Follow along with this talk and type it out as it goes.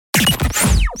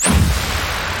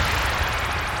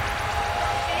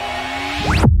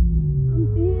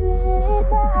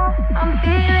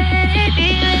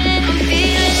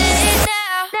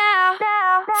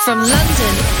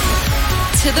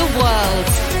to the world.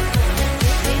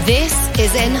 This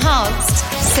is Enhanced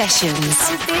Sessions.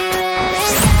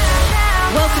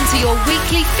 Welcome to your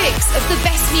weekly fix of the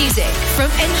best music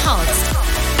from Enhanced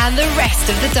and the rest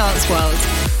of the dance world.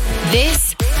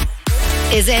 This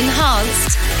is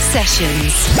Enhanced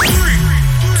Sessions. 3, 2,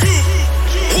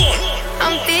 1.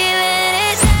 I'm feeling it.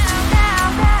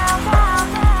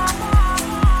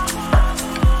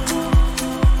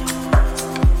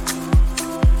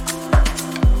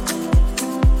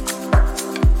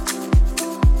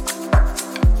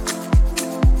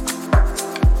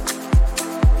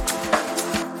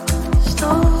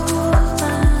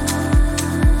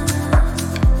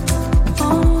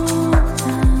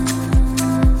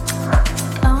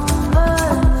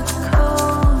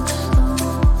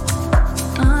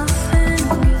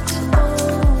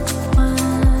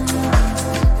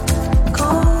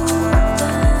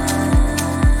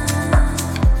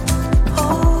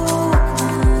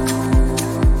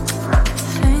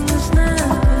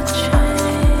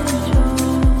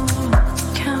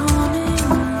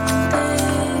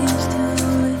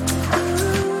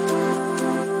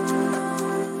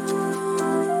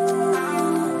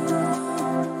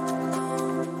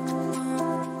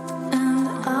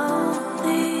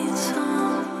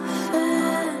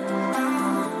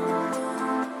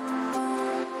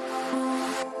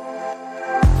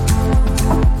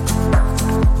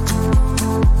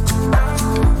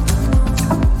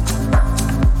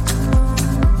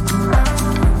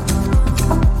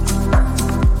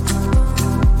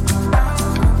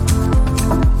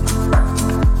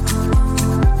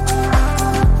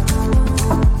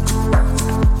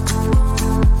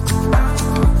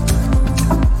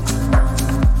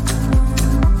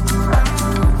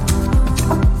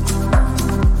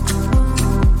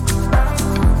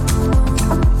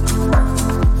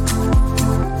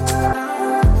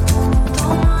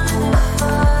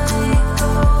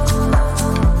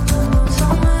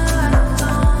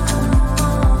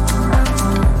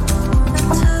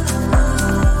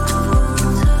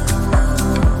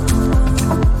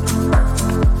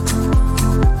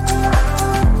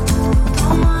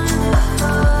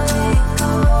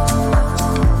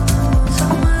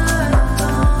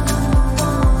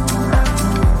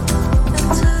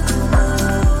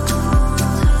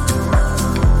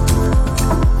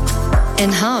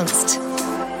 Enhanced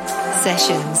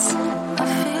Sessions.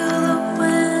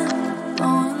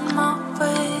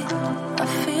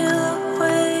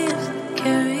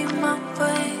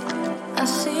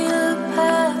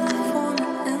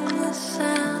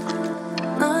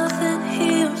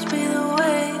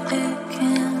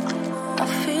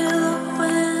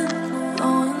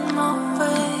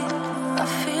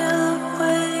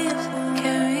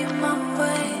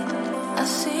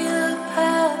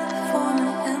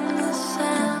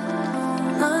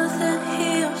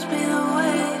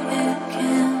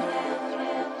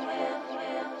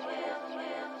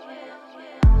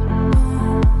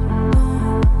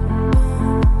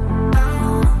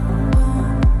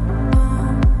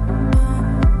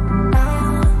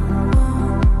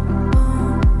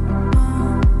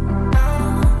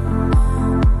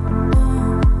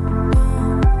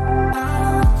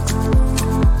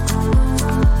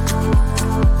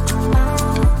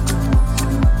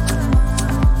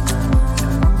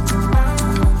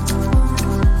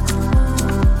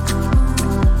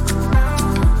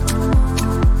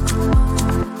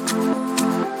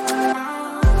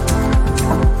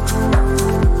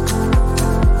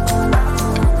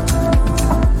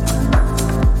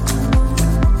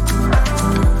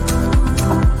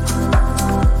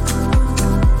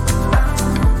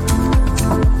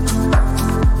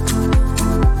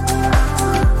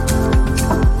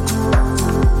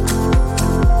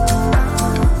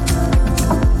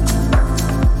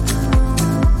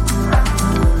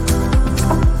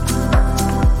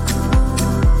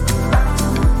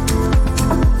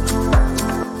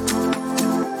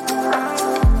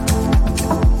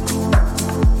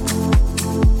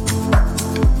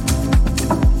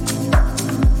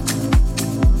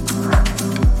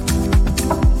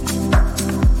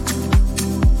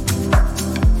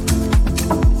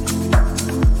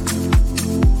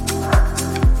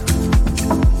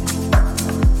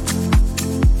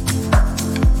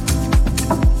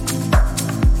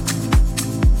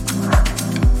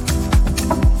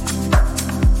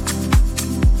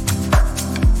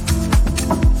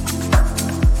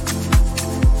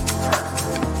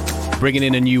 Bringing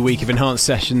in a new week of Enhanced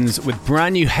Sessions with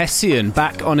brand new Hessian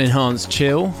back on Enhanced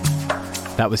Chill.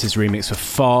 That was his remix for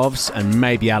Favs and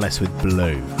Maybe Alice with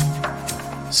Blue.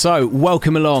 So,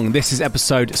 welcome along. This is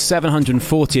episode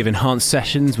 740 of Enhanced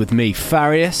Sessions with me,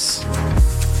 Farius.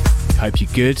 Hope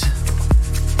you're good.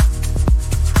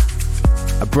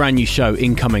 A brand new show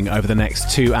incoming over the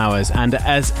next 2 hours, and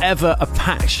as ever, a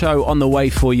packed show on the way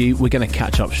for you. We're going to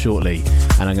catch up shortly,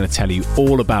 and I'm going to tell you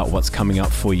all about what's coming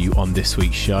up for you on this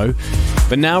week's show.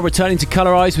 But now, returning to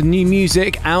Colour Eyes with new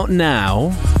music out now.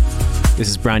 This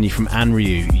is brand new from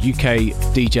Anryu, UK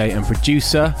DJ and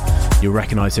producer. You'll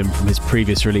recognise him from his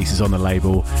previous releases on the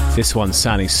label. This one's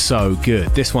sounding so good.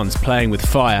 This one's playing with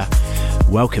fire.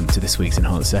 Welcome to this week's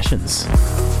Enhanced Sessions.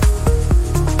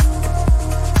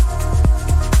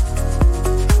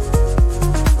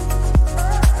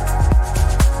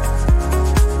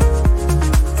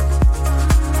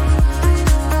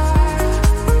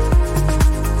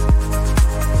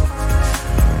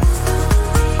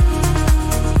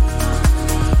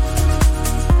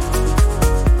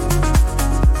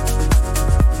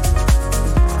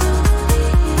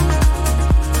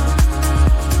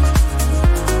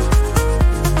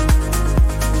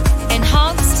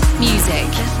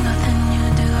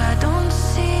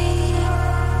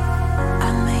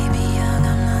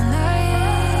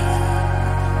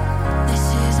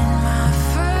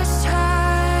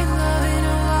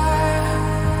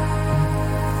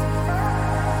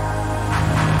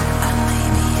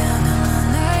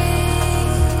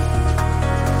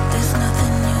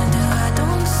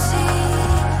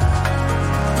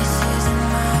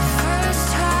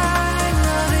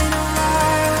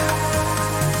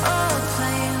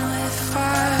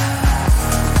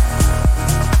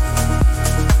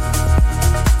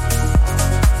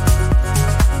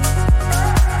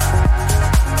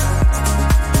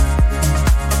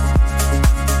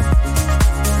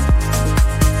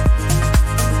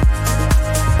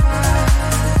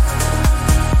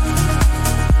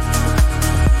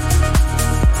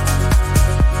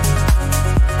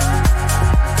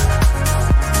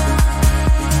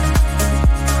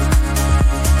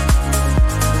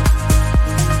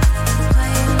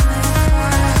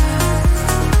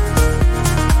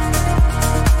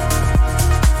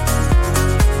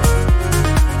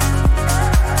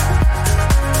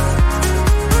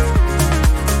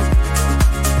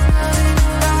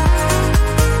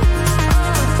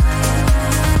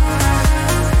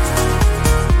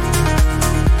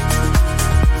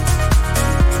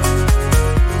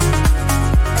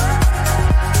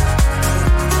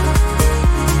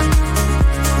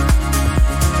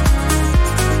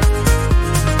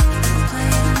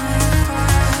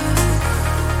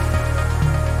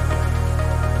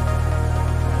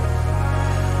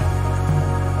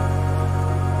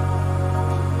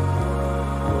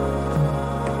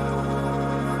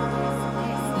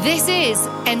 This is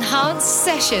Enhanced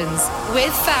Sessions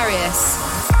with Farius.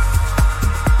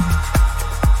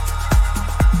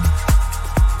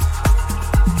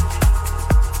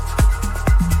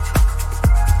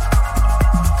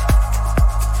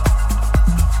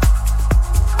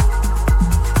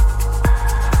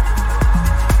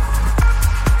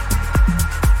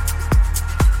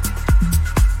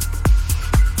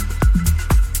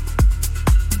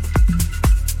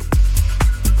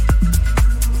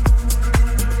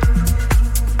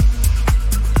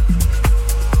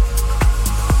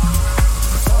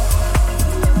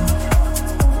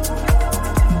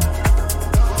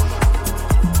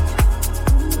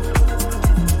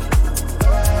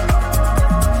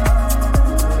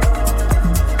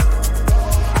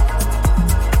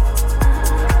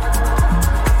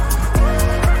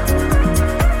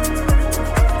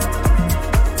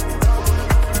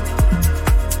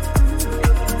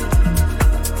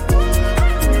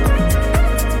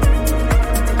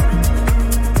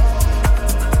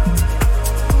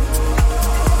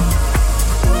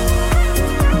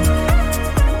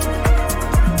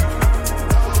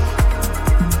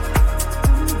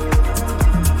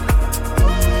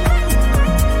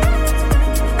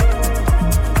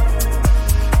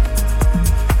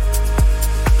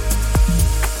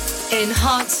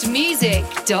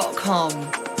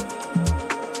 enhancedmusic.com.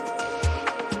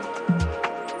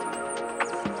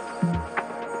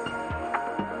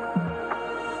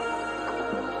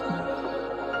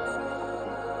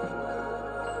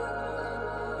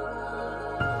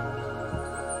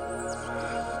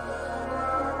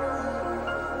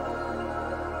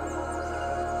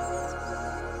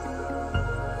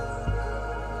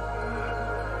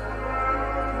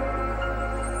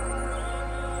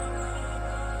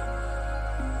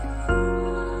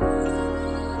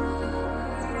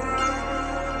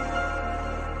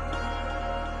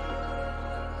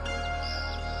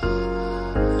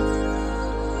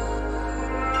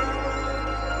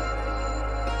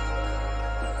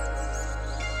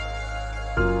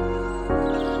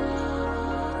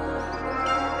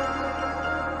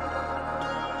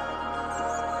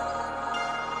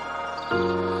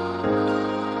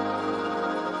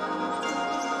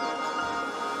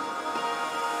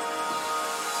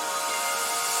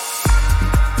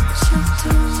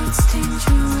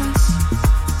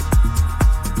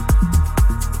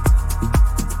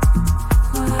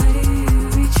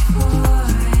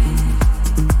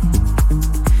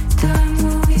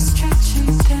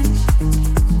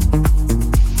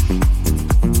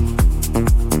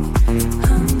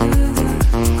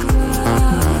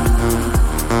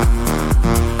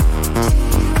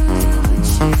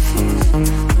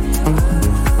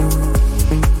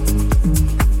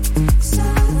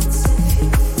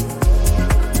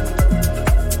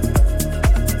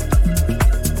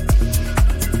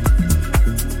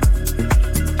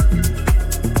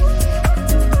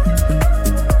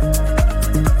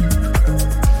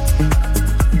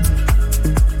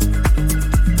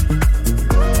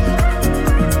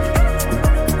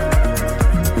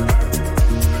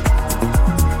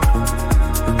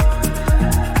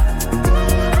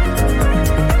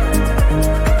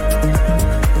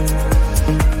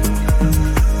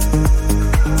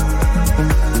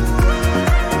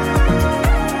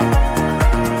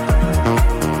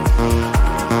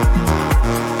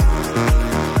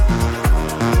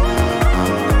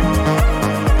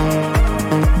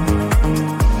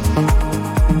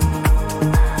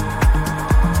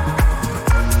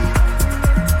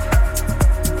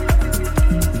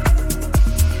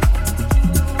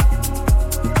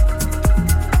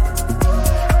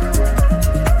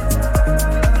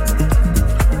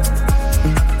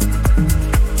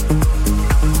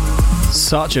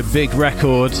 Such a big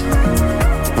record,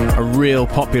 a real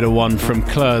popular one from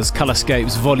Clur's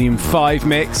Colorscapes Volume 5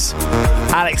 mix.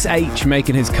 Alex H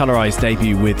making his colorized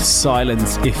debut with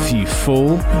Silence If You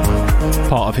Fall,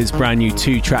 part of his brand new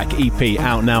 2-track EP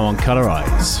out now on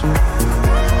Colorize.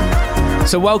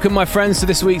 So welcome my friends to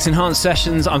this week's Enhanced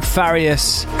Sessions. I'm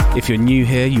Farius. If you're new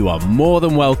here, you are more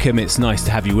than welcome. It's nice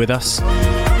to have you with us.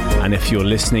 And if you're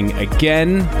listening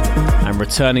again and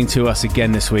returning to us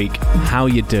again this week, how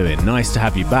you doing? Nice to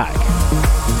have you back.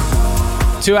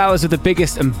 2 hours of the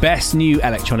biggest and best new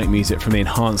electronic music from the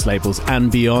Enhanced labels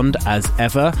and beyond, as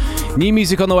ever. New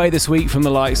music on the way this week from the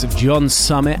likes of John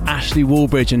Summit, Ashley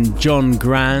Wallbridge and John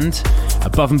Grand,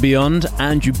 Above and Beyond,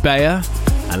 Andrew Bayer,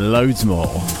 and loads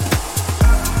more.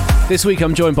 This week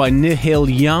I'm joined by Nihil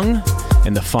Young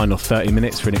in the final 30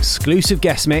 minutes for an exclusive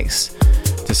guest mix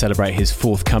to celebrate his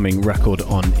forthcoming record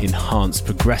on Enhanced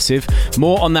Progressive.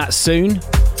 More on that soon,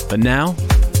 but now,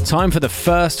 time for the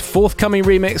first forthcoming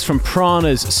remix from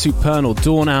Prana's Supernal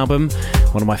Dawn album,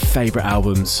 one of my favourite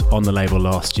albums on the label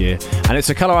last year. And it's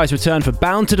a colorized return for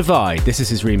Bound to Divide. This is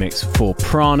his remix for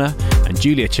Prana and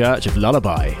Julia Church of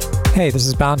Lullaby. Hey, this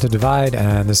is Bound to Divide,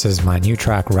 and this is my new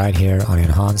track right here on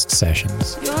Enhanced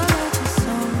Sessions.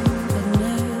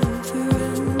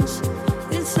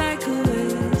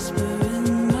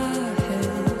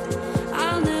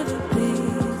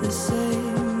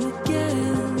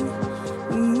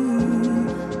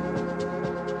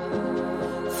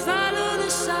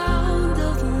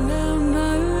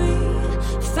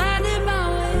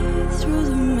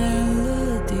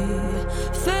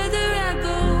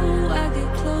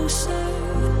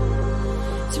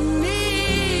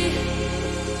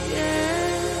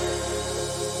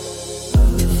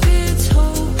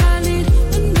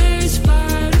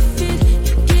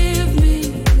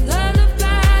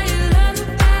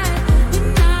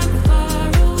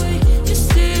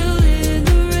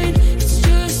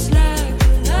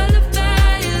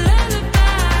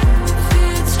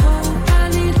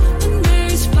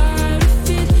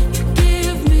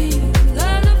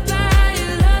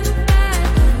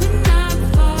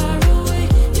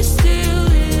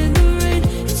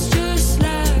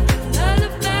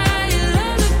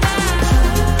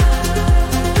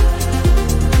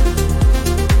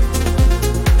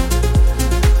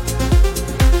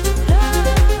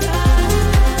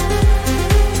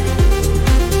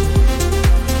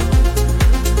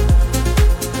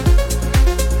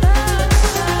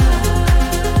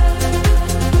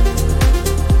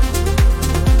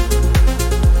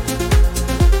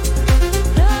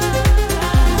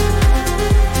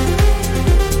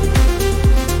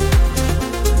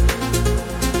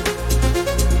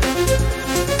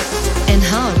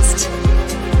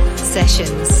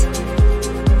 Sessions.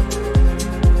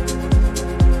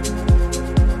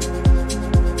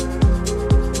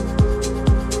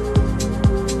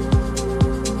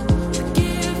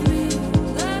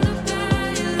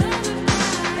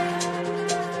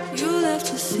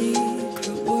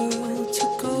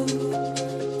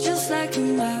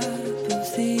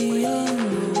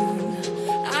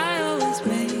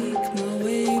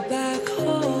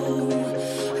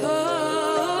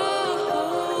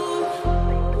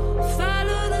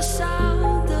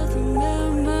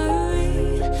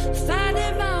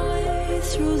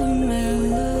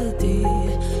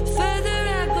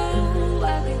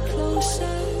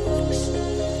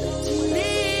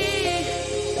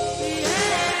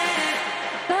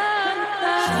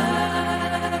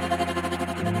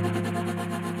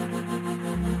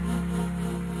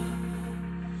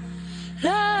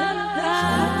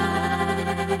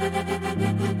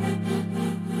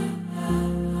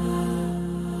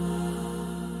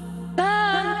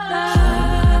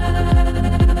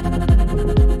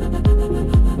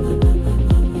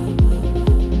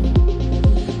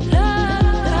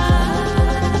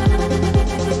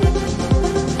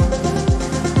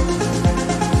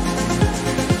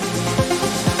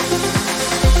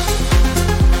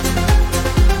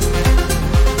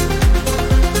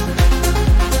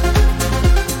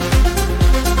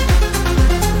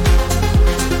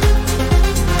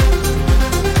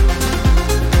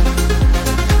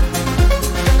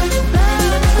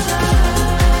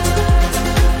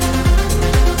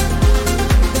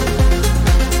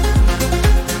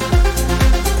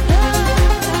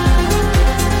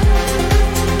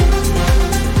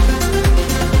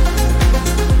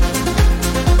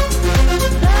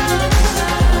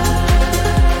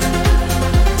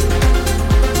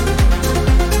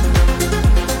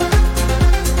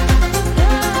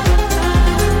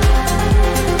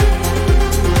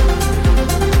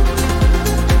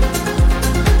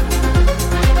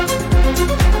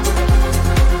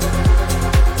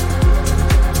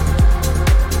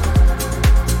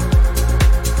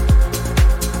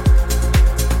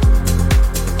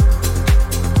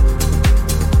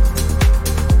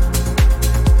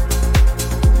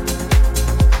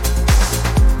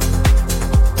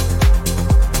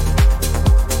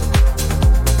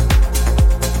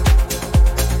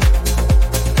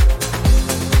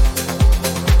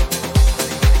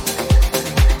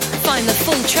 find the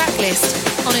full track list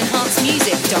on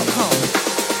enhancedmusic.com.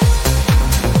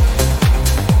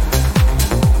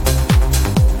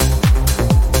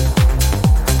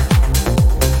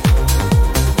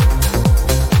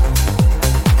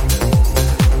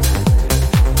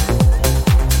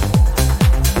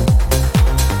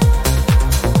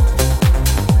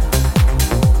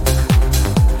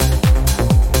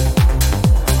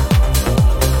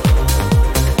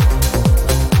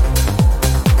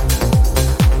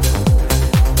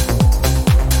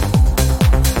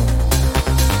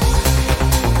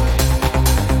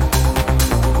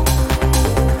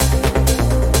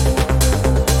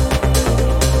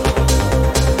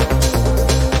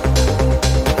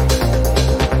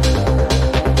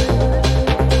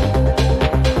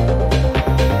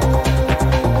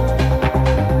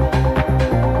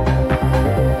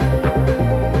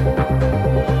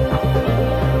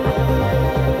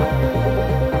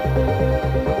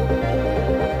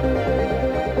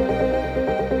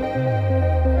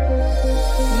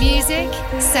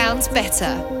 Sounds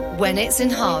better when it's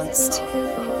enhanced.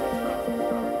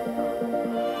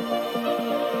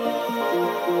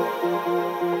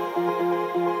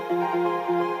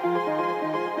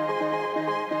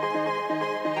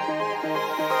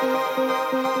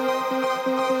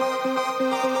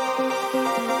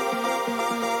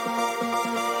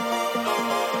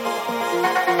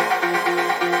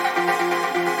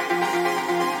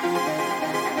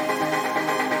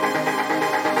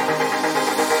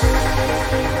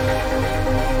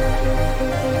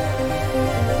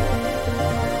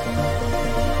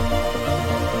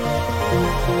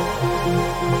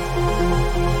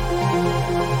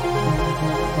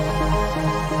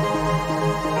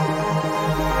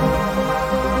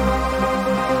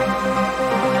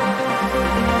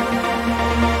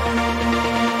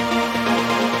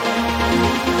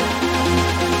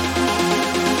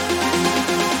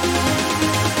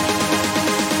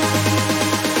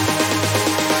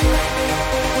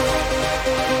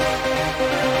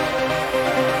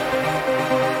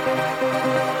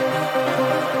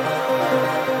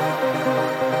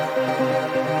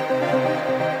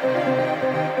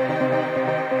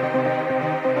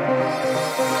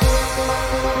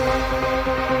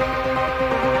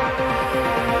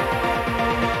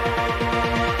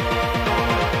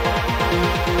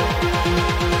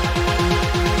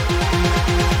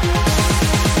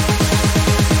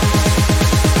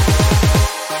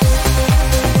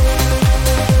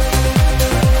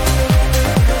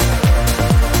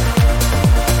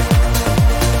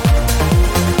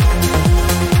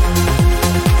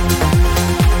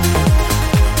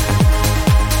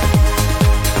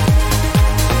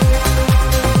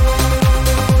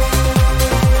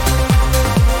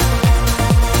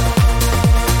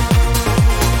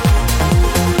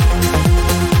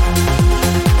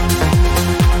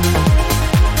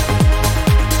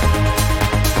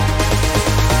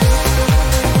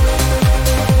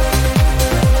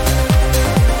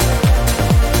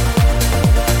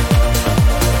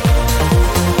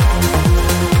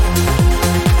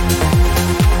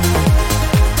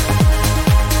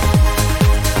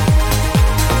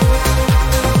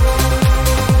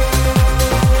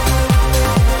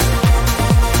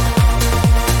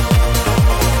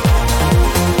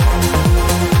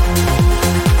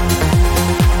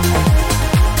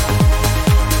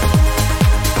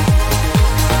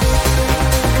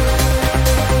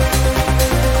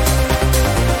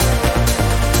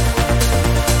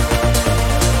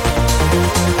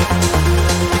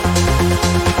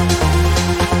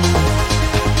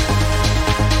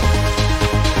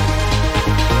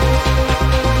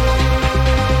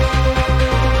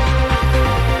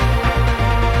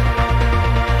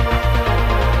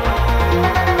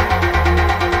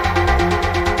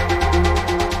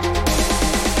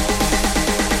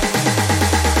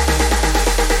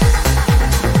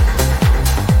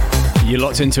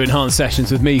 Locked into Enhanced Sessions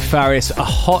with me, Farius, a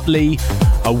hotly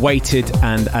awaited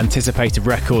and anticipated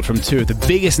record from two of the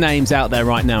biggest names out there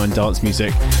right now in dance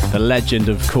music. The legend,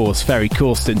 of course, Ferry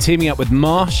Corsten, teaming up with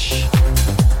Marsh.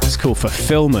 It's called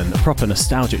Fulfillment, a proper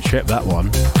nostalgic trip, that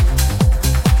one.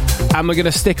 And we're going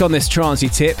to stick on this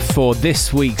trancey tip for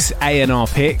this week's A&R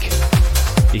pick.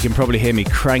 You can probably hear me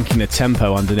cranking the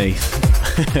tempo underneath.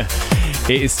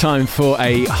 It is time for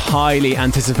a highly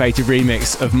anticipated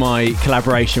remix of my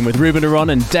collaboration with Ruben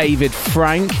Aron and David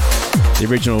Frank. The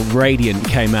original Radiant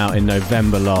came out in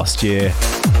November last year.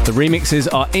 The remixes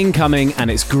are incoming, and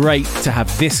it's great to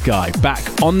have this guy back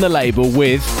on the label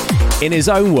with, in his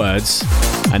own words,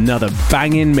 another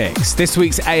banging mix. This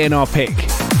week's A&R pick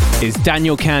is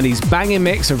Daniel Candy's banging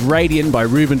mix of Radiant by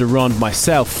Ruben Aron,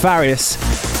 myself, Farius,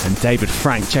 and David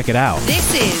Frank. Check it out.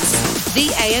 This is the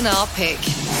A&R pick.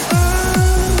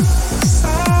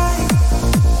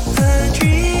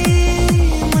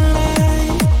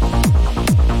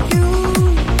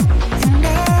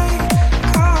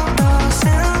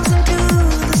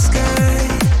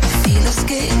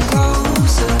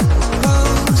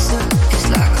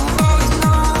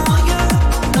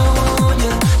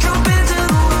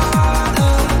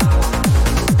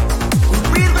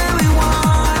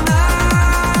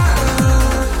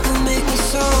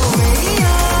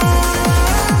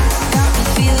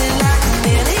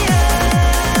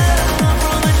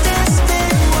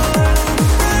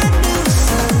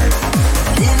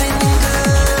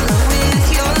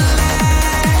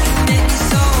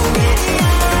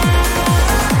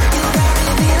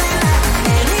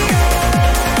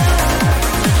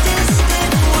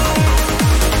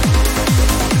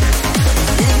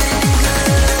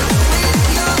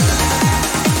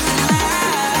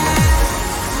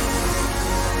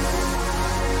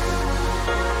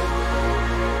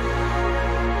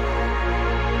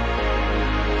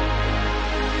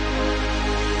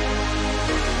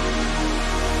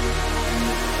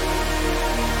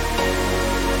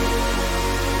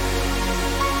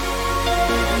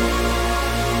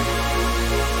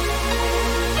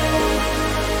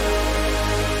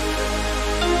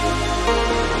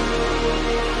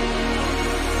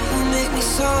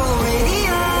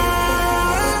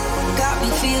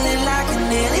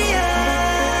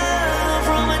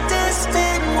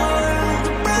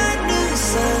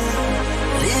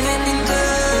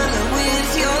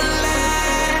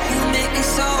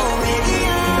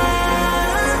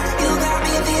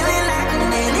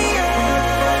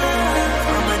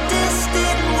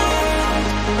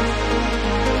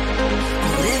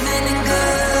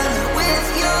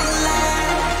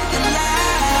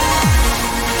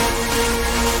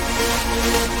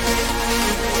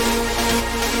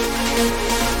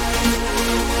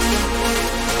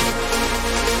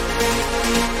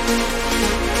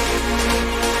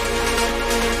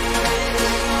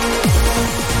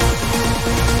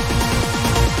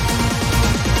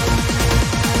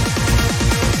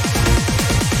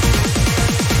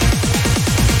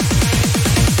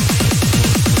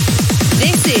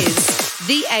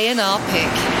 The A&R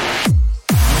pick.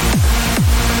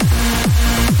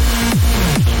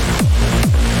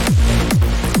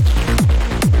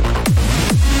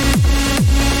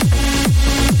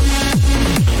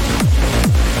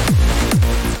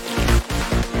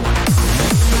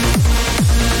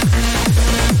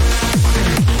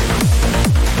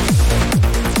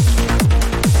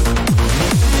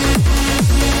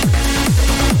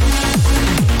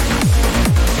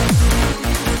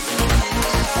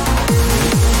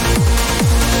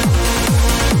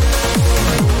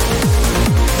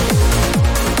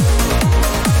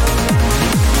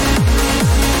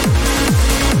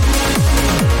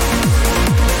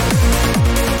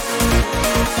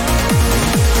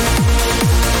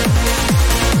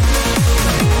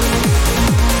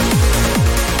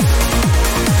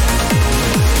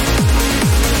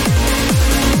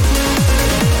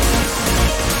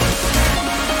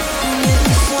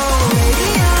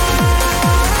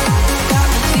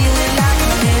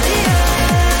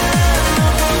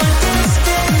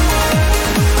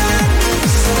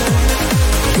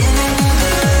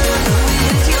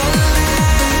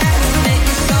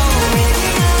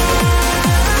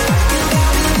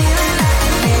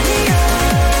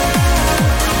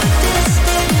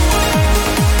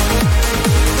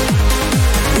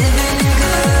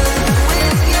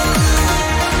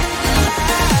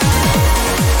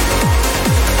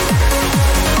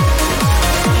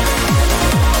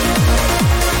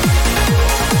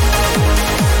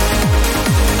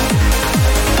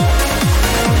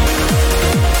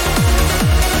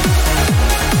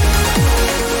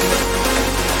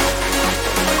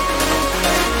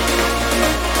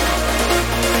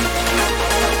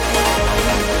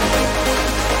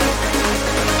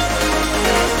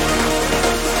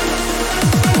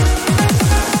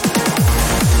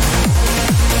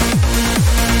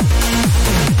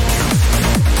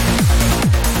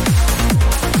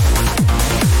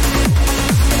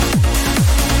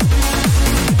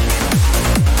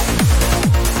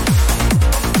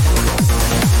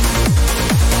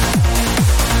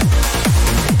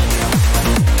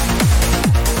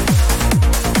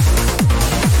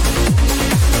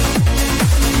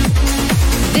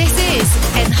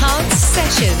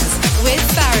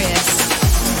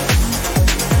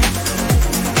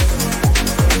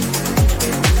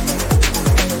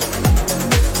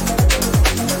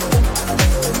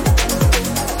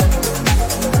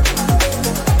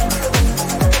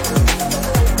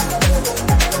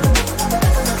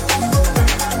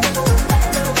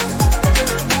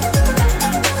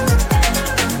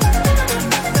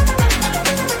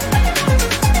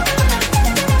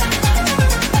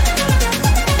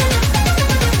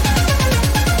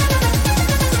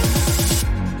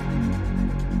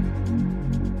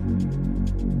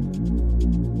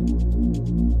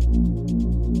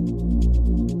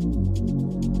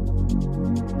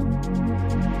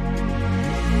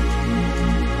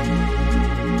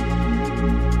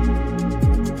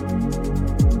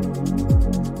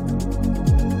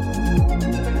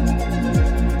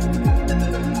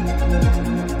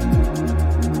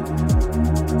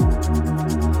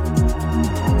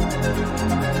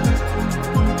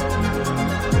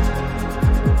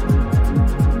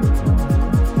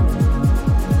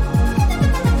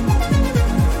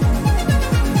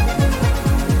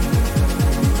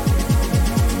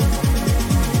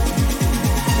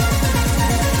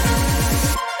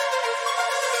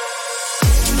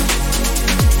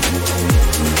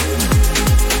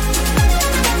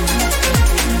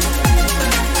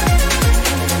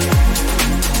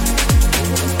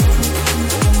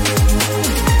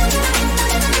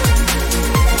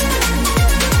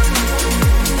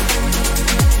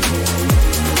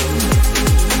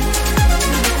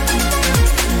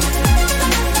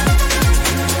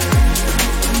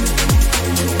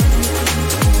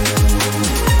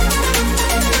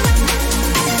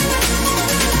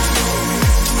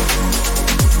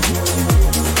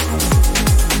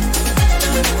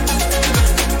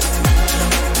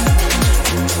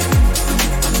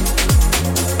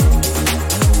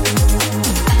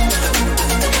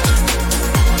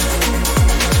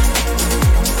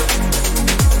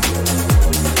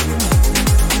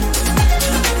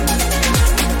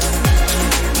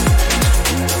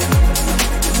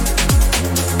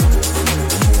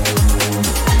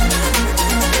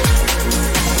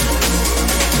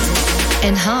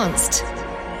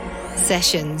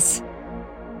 Sessions.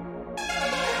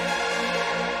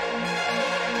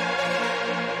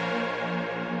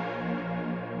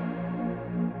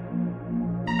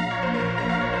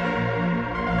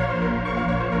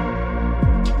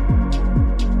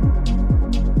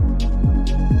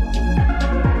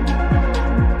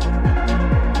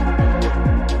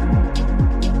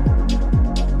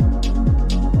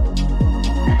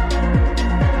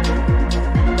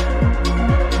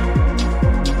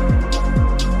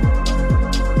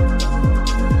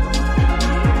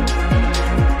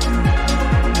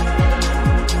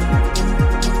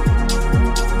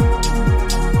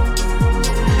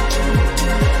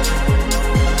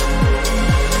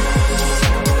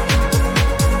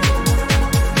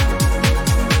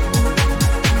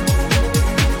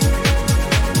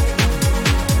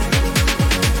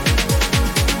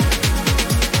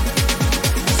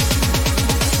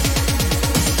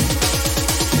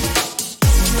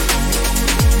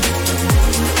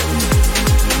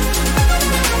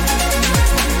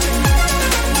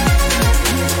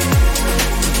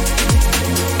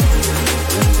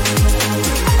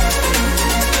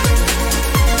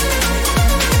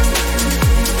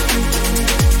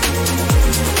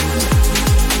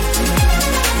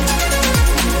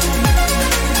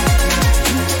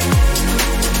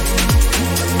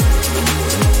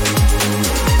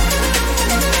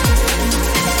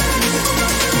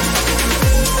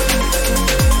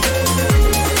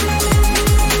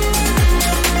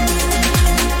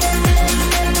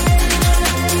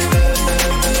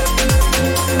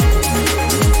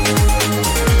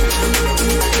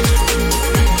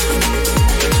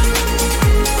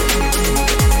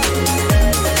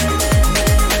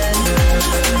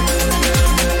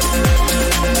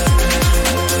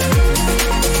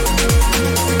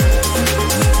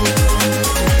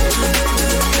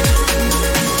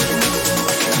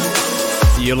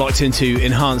 You're locked into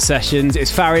Enhanced Sessions. It's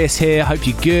Farius here. Hope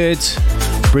you're good.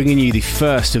 Bringing you the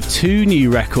first of two new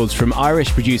records from Irish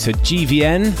producer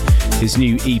GVN. His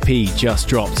new EP just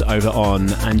dropped over on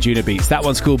Anjuna Beats. That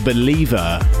one's called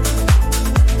Believer.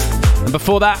 And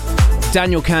before that,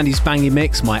 Daniel Candy's banging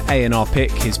mix, my A&R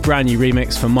pick, his brand new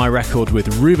remix for my record with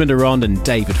Ruben Durand and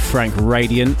David Frank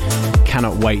Radiant.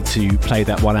 Cannot wait to play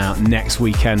that one out next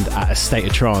weekend at A State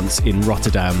of Trance in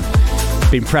Rotterdam.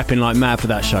 Been prepping like mad for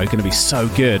that show, going to be so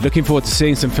good. Looking forward to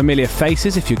seeing some familiar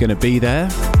faces if you're going to be there.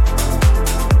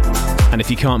 And if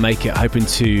you can't make it, hoping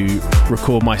to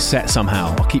record my set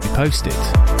somehow. I'll keep you posted.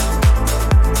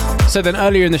 So then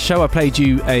earlier in the show I played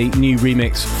you a new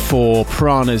remix for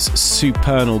Prana's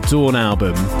Supernal Dawn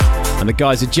album, and the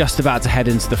guys are just about to head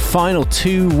into the final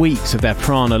 2 weeks of their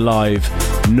Prana Live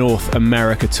North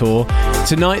America tour.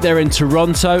 Tonight they're in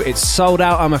Toronto. It's sold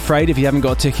out, I'm afraid, if you haven't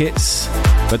got tickets.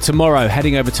 But tomorrow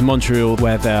heading over to Montreal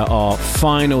where there are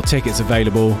final tickets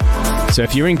available. So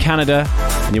if you're in Canada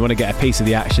and you want to get a piece of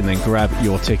the action, then grab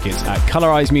your tickets at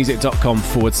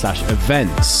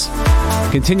colorizemusic.com/events.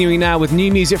 Continuing now with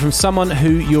new music from someone who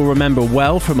you'll remember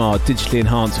well from our digitally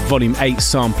enhanced Volume 8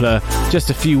 sampler just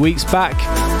a few weeks back.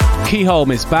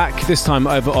 Keyholm is back, this time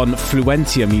over on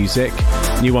Fluentia Music,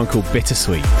 new one called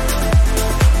Bittersweet.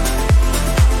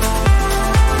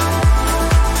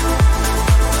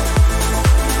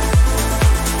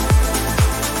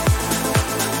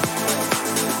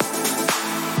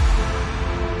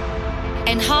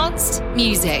 Enhanced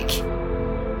Music.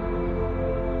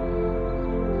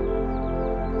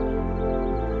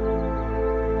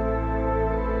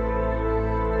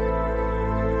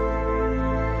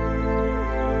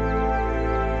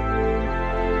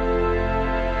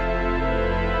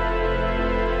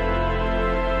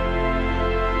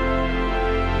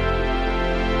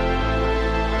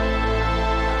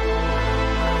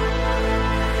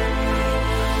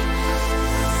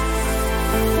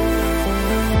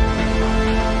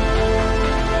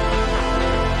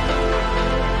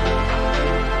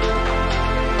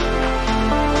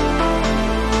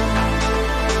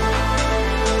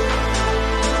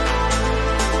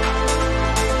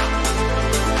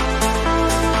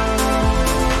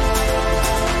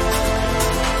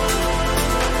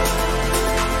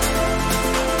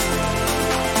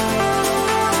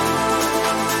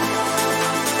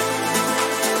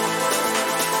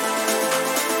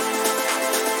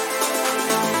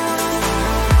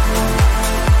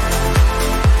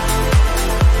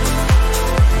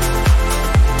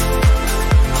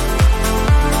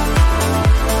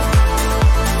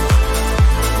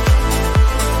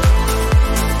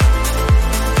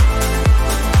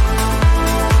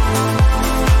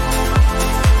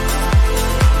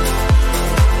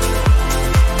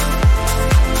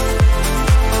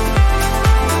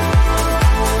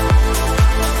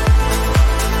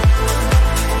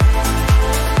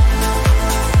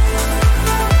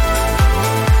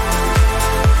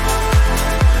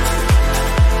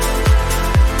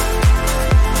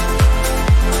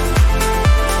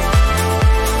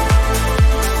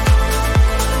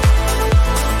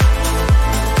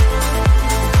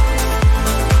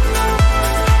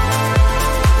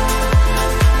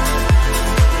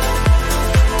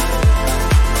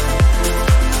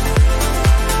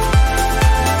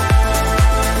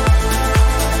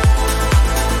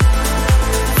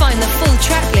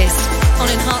 track list on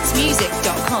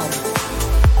enhancedmusic.com.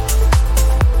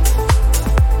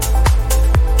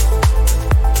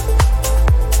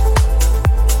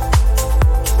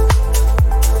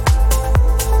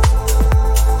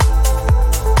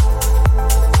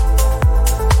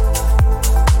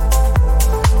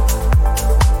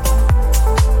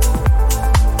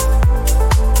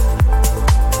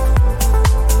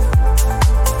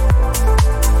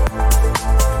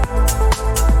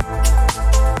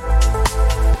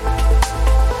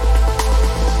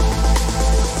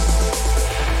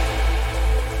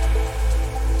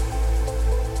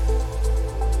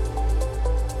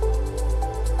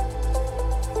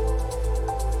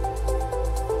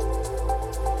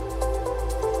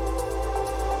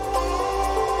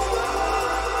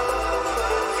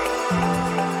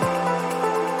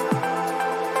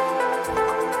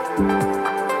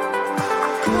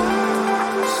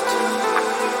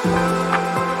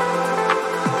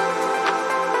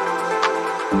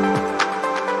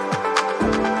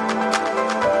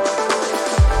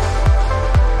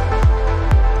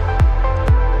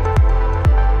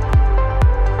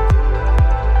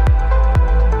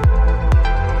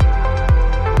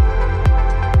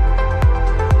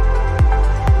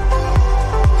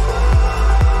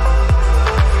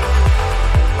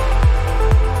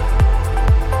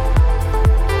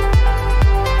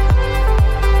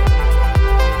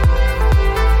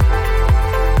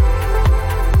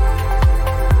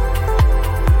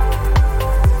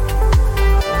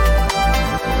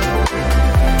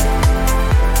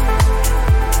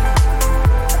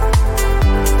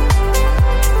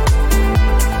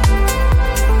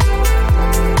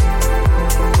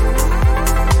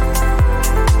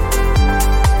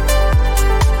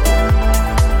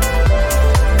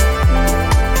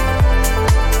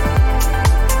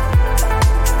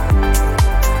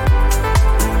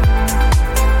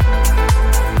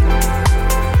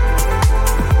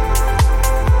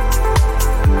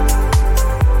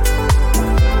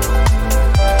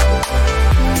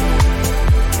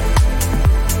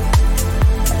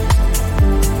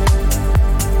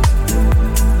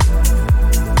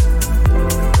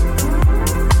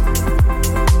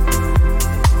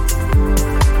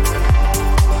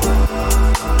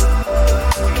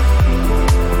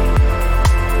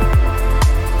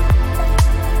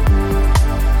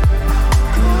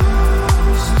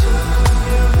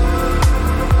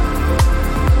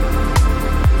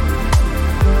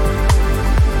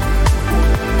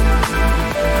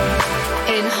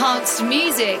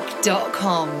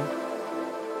 enhancedmusic.com.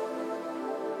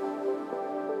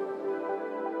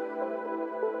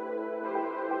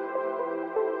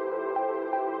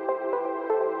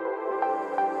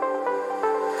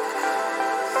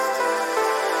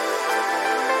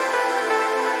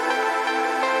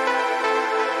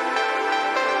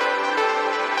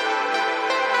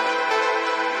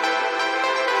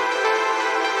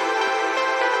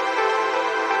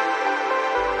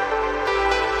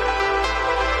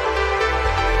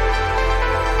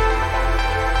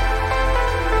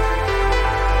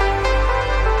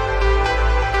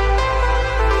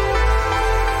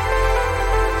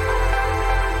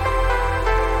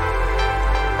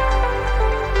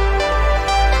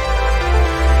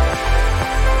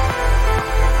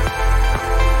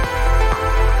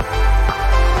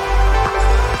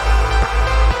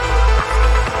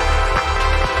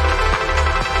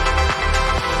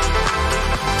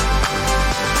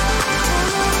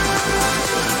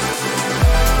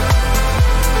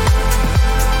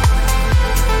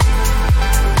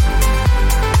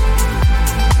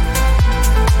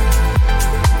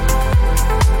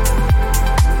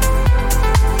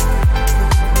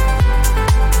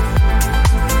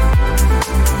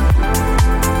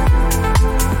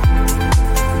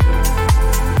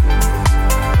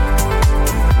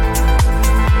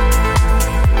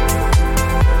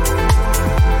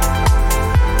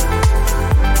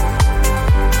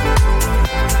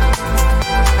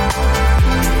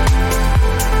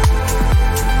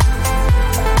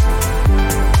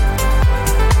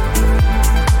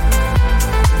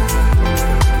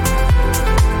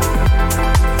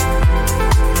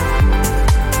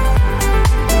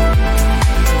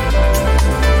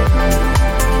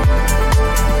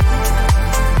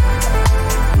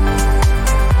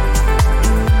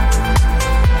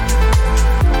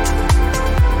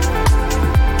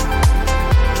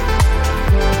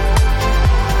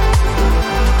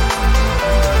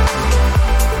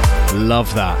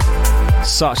 Love that.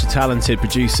 Such a talented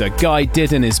producer. Guy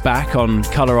Didden is back on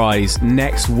Colorize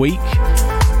next week.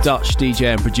 Dutch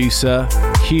DJ and producer.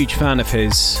 Huge fan of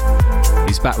his.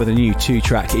 He's back with a new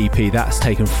 2-track EP that's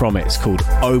taken from it. It's called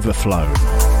Overflown.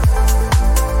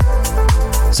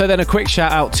 So then a quick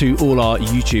shout out to all our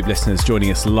YouTube listeners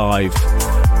joining us live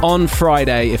on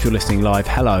Friday. If you're listening live,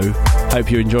 hello.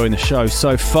 Hope you're enjoying the show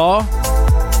so far.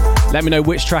 Let me know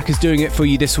which track is doing it for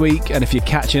you this week, and if you're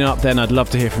catching up, then I'd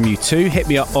love to hear from you too. Hit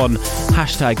me up on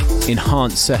hashtag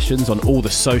Enhanced Sessions on all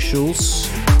the socials.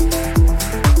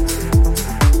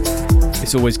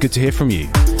 It's always good to hear from you.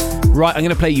 Right, I'm going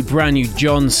to play you brand new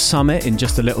John Summit in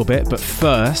just a little bit, but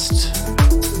first,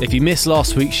 if you missed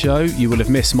last week's show, you will have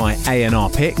missed my A&R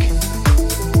pick.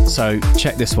 So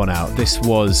check this one out. This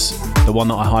was the one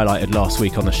that I highlighted last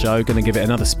week on the show. Going to give it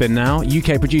another spin now.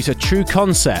 UK producer True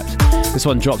Concept. This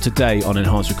one dropped today on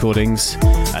Enhanced Recordings.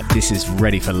 This is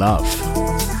Ready for Love.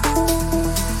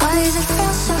 Why does it feel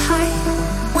so high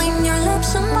when your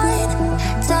lips are mine?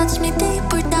 Touch me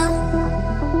deeper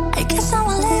down. I guess I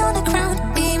will lay on the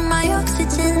ground, be my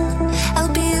oxygen.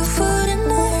 I'll be your food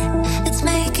and air. It's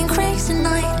making crazy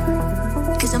night.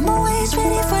 'Cause I'm always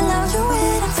ready for love. You're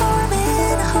waiting for me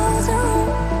in a hotel room.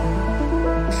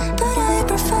 But I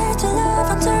prefer to love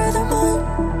under the moon.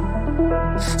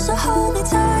 So hold me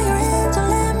tight, your hand, don't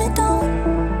let me down.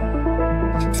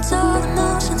 It's all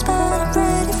emotions, but I'm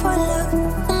ready for love.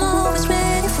 I'm always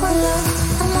ready for love.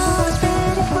 I'm always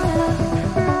ready for love.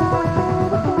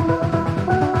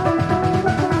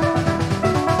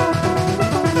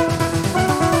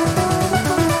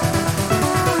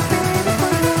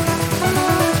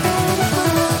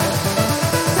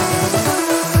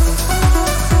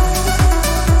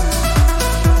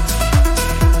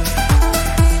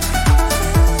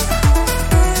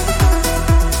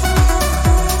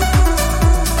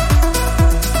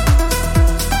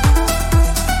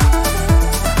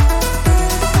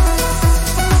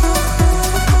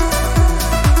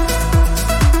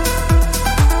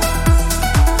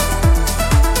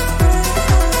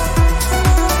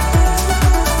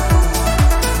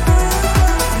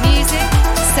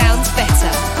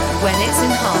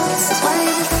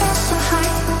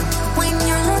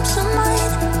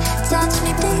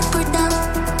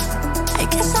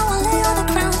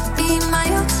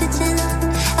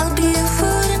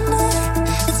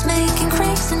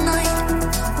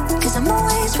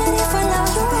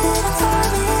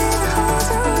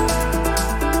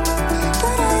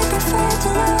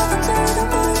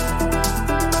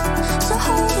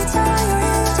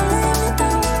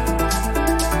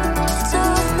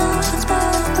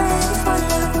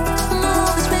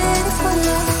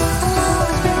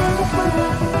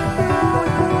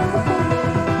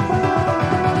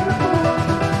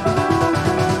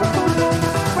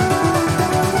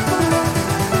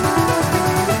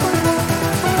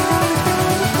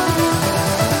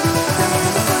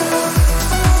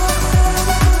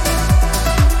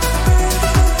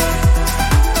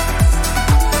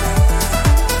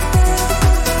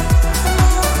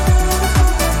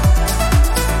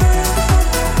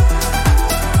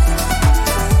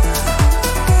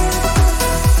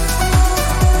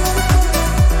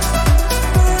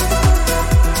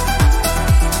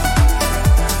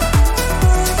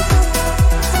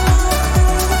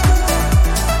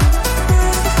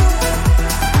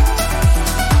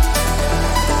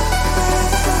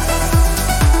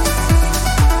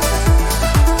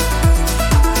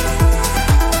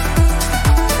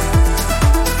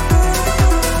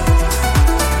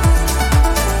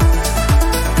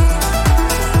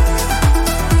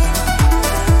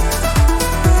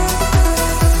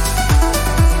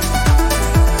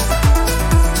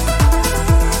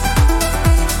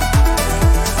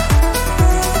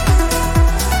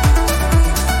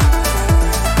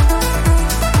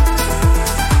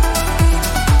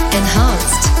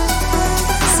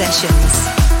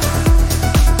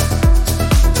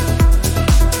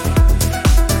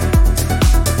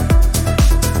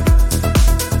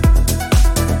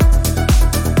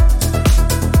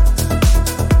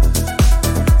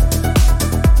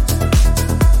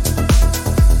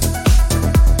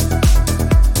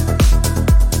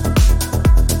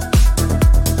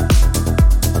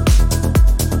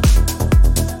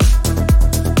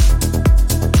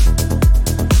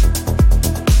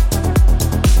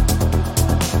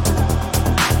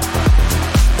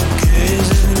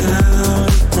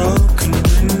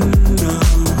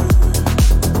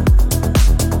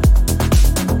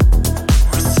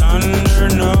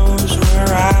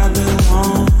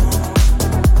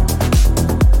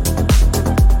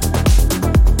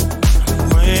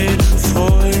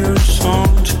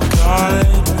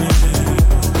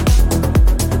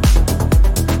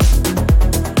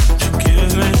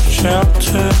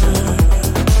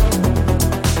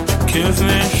 Give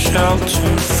me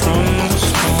shelter from the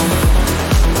storm.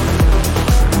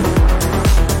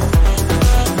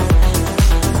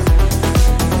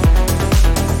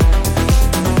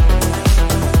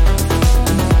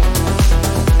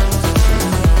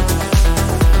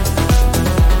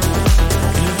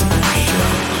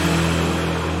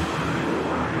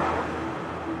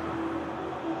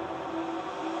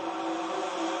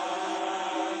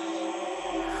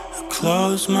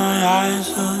 Close my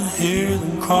eyes, I hear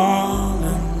them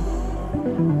calling.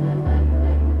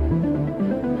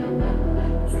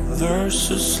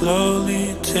 Verses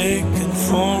slowly taking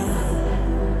form,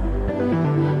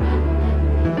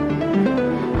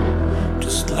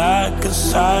 just like a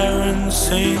siren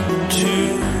singing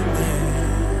to me,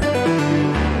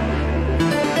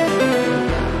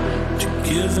 to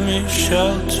give me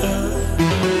shelter,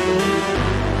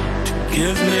 to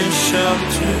give me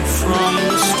shelter from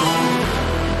the storm,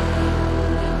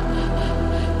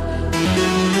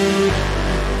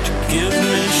 to give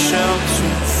me shelter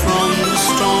from the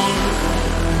storm,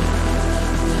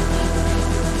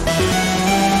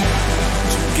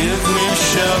 to give me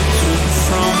shelter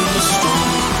from the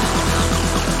storm,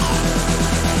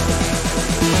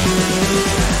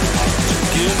 to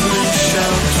give me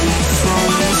shelter from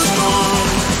the storm,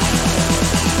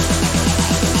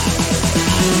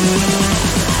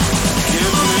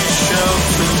 give me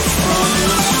shelter from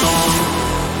the storm.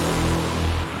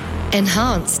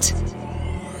 Enhanced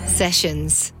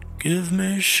Sessions. Give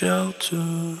me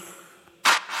shelter.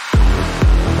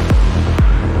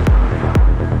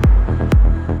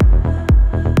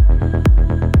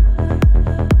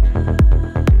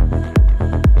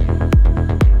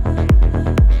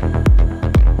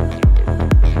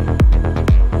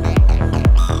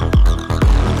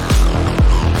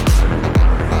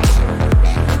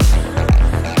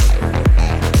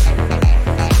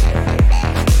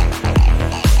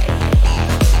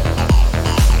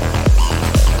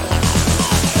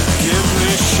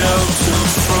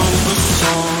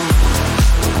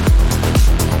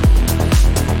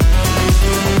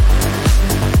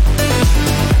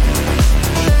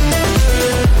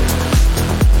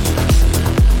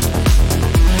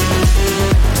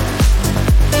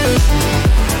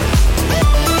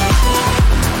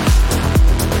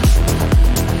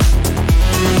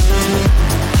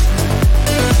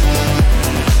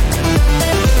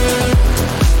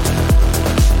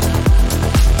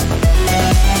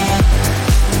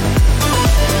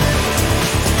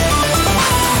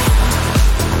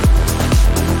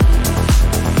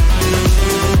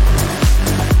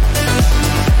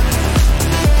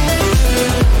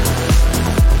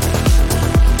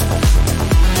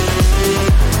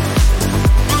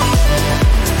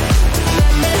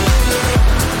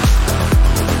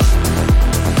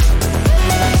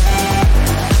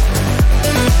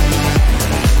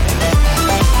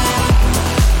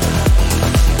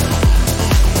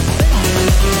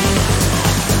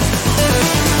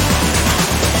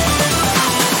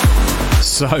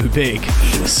 So big,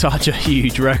 such a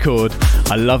huge record.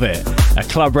 I love it. A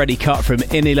club ready cut from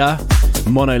Nihil,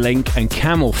 Monolink and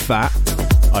Camel Fat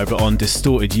over on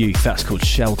Distorted Youth. That's called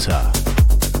Shelter.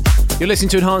 You're listening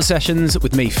to Enhanced Sessions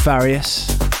with me,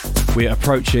 Farius. We're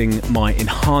approaching my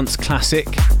Enhanced Classic,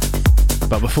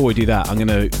 but before we do that, I'm going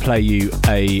to play you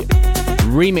a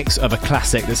remix of a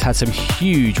classic that's had some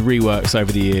huge reworks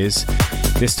over the years.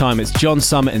 This time it's John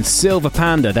Summit and Silver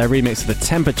Panda, their remix of the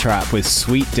Temper Trap with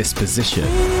Sweet Disposition.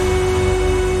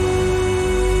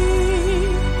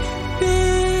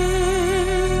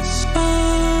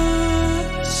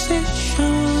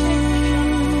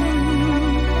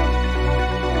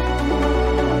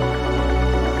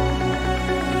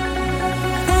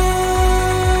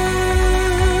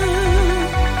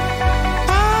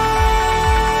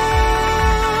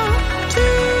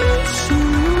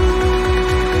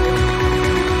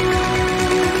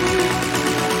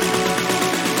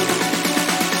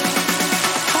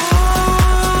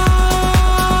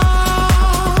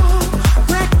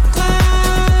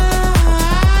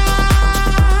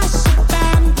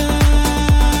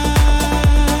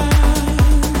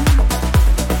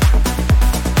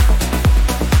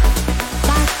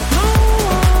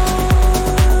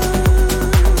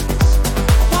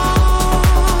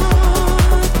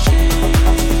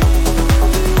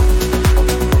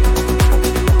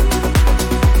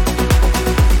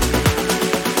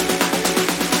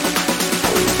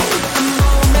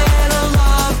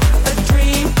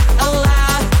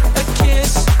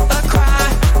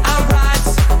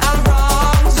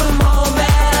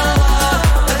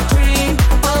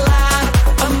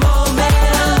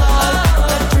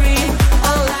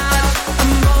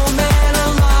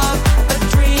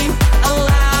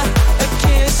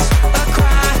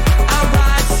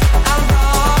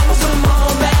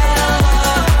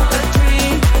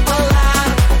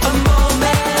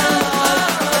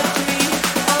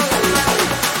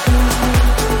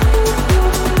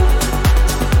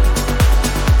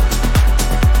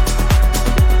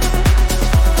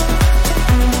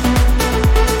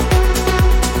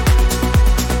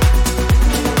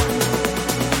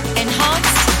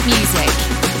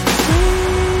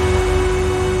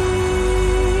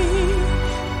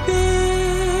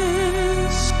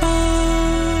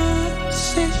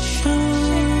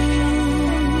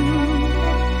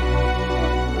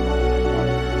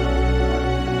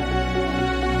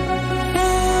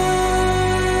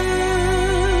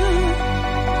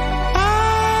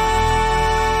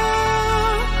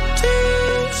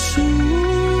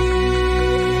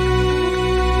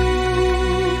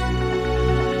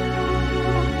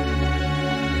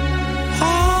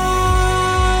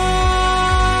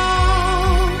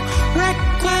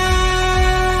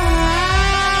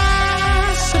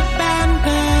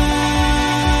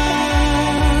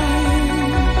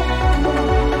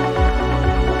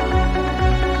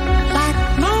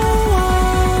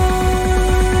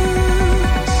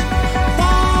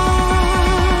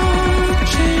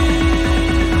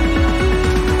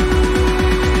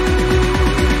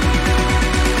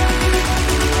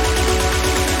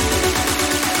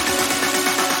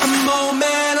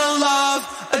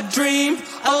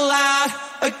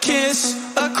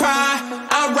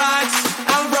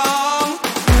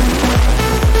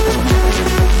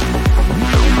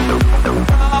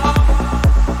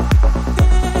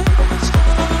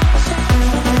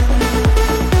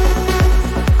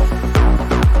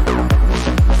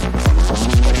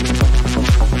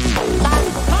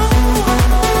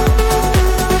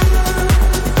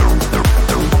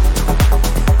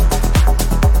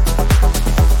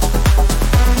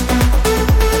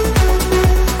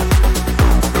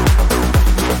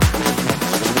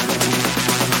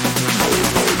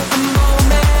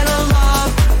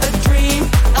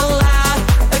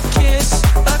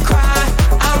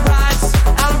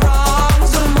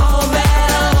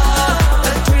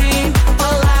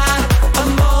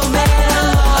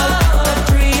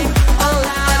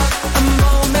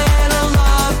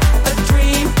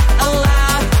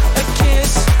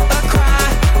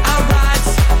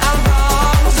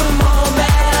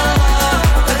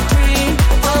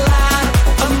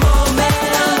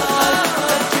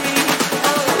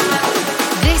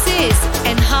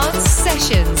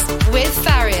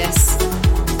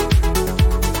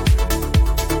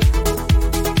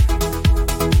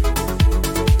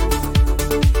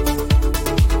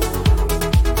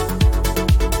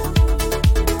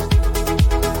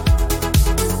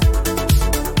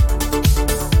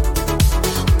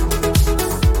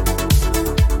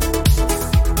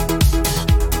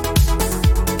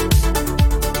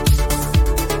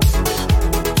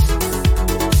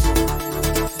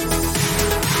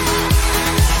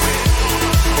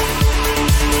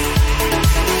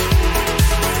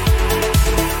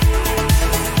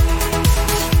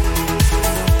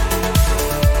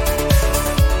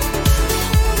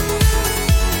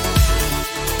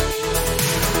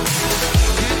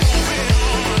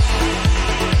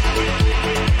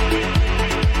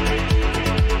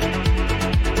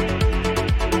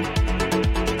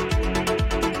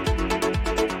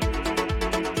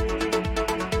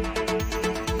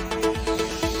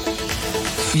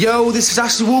 Yo, this is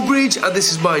Ashley Woolbridge and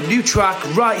this is my new track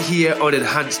right here on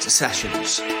Enhanced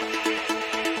Sessions.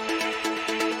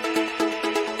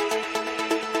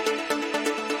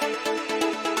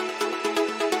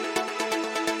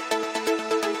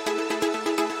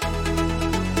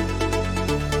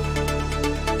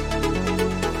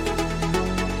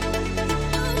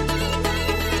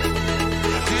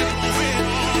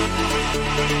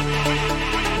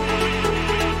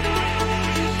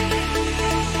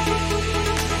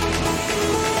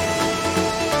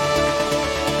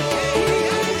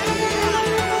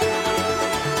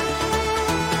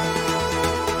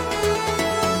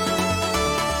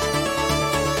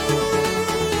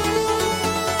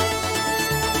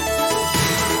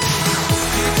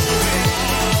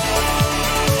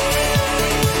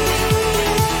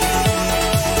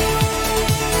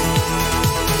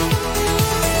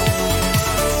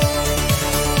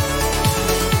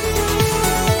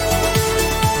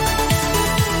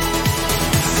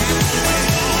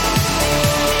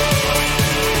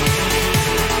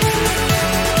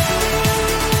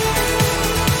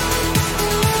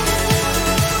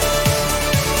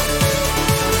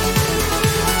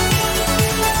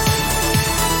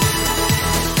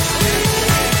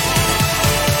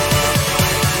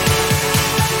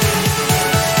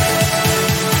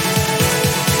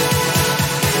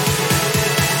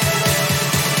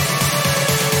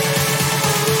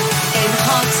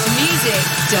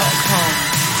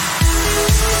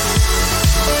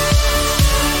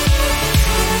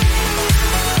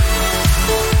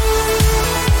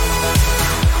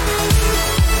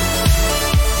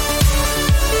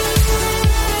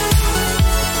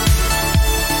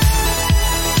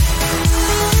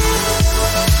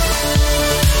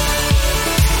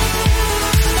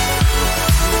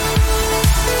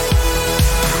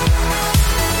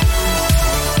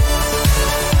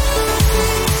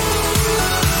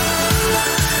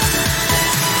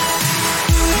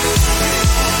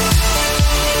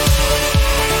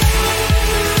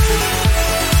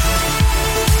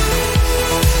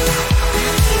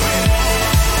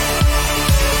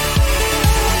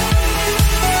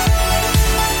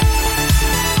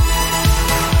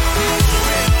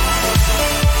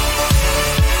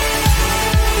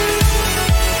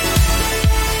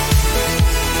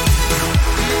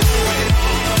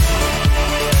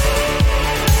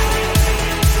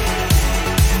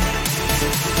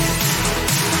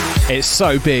 It's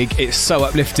so big, it's so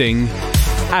uplifting.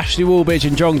 Ashley Woolbridge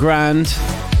and John Grand,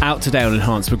 out today on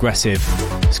Enhanced Progressive.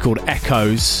 It's called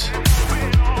Echoes.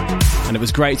 And it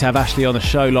was great to have Ashley on the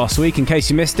show last week. In case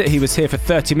you missed it, he was here for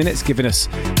 30 minutes giving us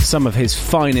some of his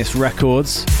finest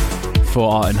records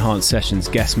for our Enhanced Sessions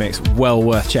guest mix. Well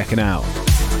worth checking out.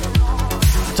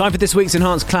 Time for this week's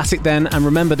Enhanced Classic then, and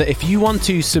remember that if you want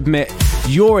to submit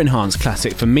your Enhanced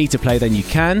Classic for me to play, then you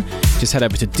can. Just head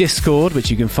over to Discord, which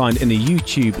you can find in the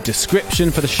YouTube description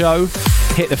for the show.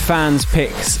 Hit the Fans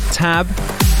Picks tab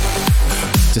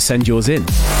to send yours in.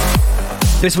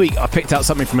 This week I picked out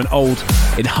something from an old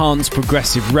Enhanced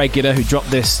Progressive regular who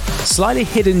dropped this slightly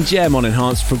hidden gem on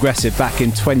Enhanced Progressive back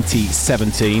in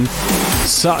 2017.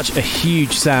 Such a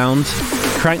huge sound.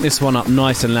 Crank this one up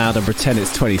nice and loud and pretend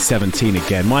it's 2017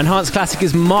 again. My Enhanced Classic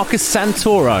is Marcus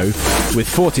Santoro with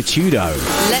Fortitudo.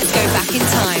 Let's go back in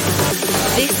time.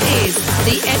 This is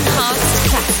the Enhanced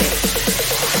Classic.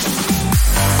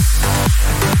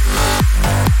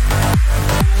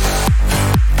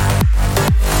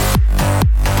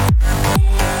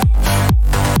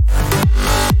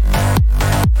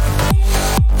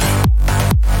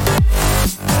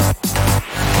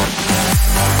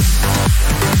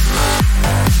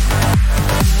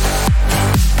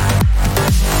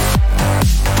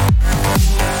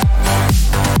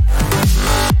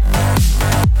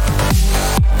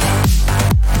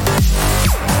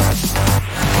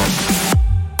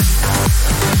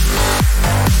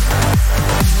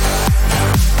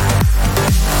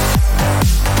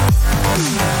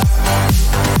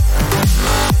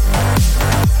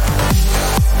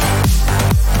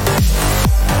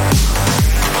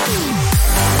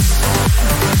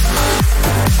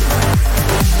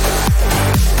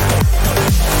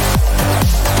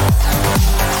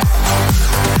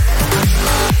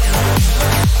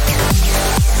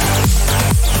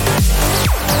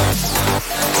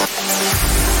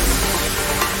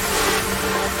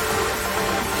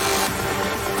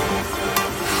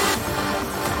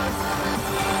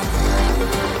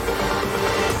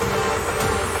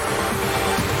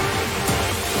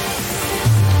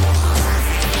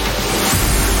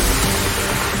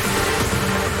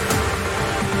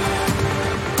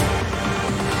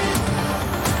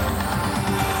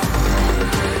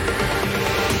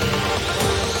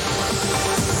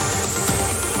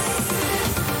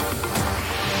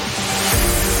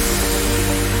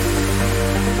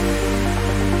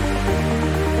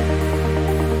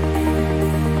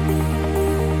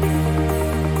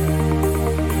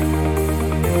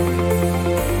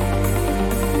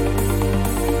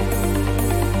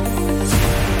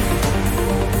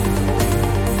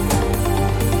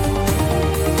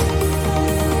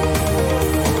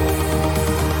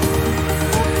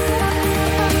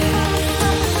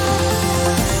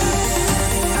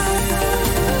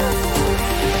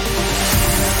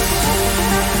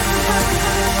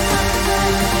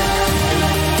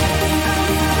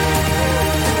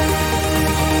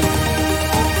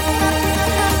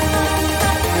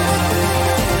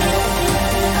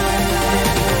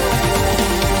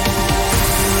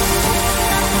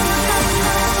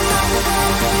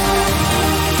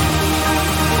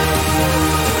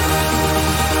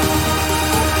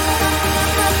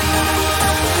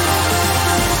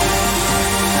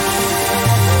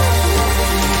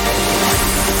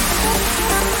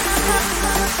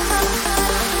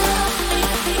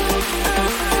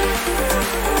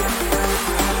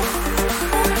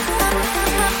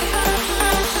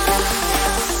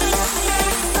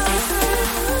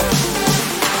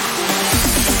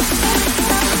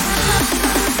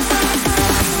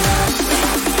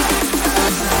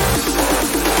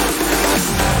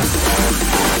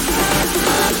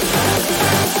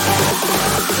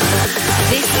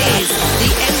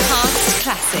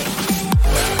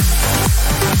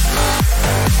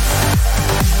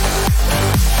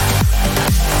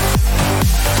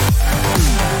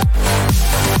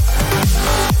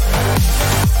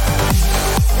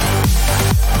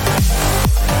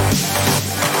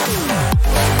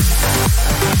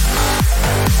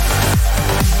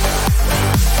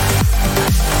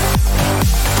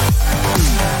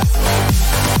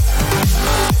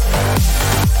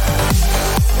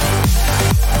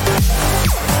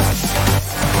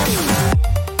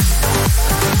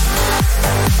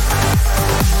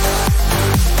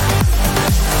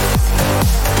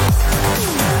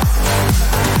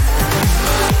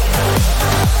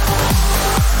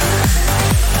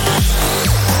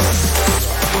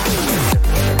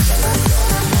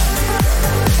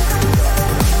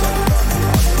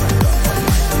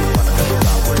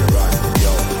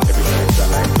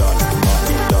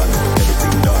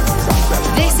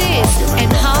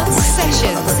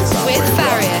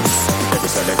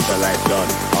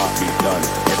 heartbeat done,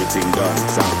 everything done,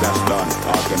 sound clash done,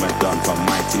 argument done, from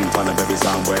my team, ton of every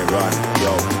sound where run,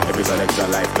 yo, every selector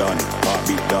life done,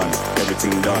 heartbeat done,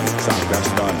 everything done, sound clash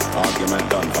done, argument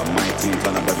done, from my team,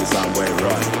 ton of every sound where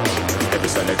run, every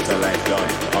selector life done,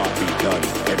 heartbeat done,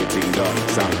 everything done,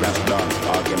 sound clash done,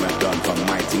 argument done, from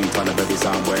my team, ton of every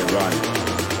sound where run.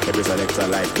 Every selector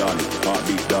life done,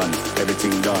 heartbeat done,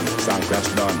 everything done, sound clash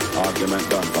done, argument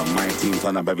done, from my team,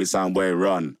 ton of every sound where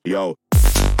run, yo.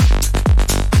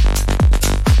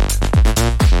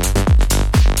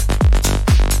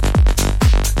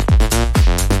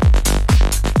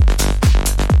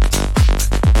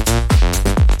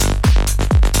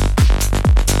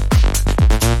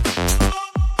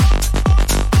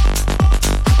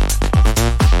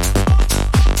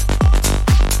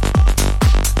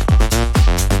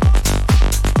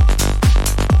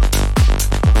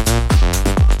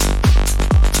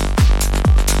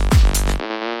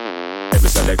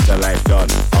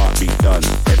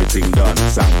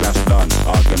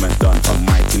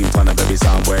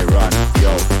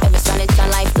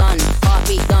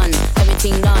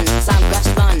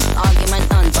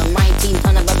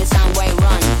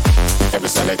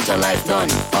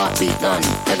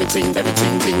 Everything,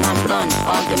 thing I'm done.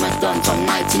 Argument done from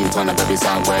my team, ton of every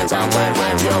sound where,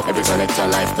 yo. Every selector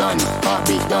life done,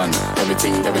 heartbeat done.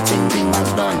 Everything, thing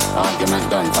I'm done. Argument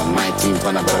done from my team,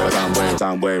 ton of every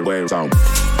sound where, sound.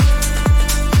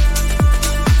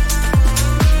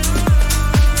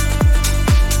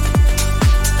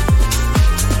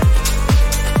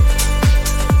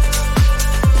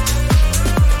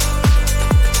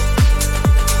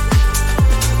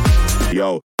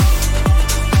 Yo.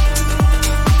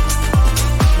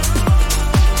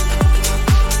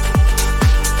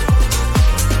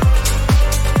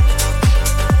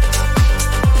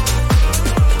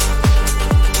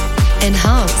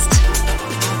 Enhanced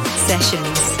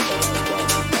Sessions.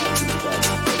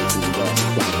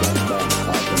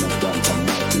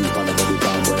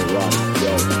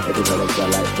 Every selector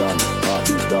life done,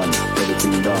 heartbeat done,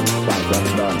 everything done, sound clash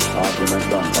done, argument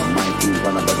done, from my team,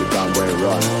 ton of every sound where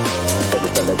run. Every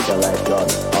selector life done,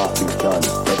 heartbeat done,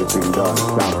 everything done,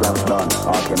 sound clash done,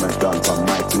 argument done, from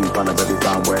my team, ton of every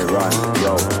sound where run.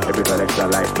 Yo, every selector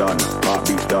life done,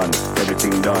 heartbeat done,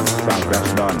 everything done, sound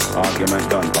clash done, argument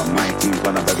done, from my team,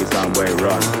 ton of every sound where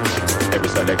run. Every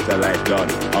selector life done,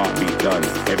 heartbeat done,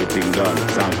 everything done,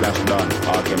 sound clash done,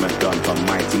 argument done, from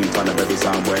my team, ton of every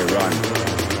sound where run.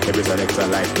 Every selector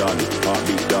life done,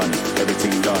 heartbeat done,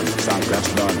 everything done, sound clash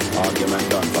done, argument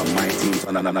done, from my team,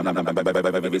 sound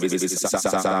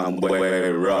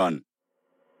where run.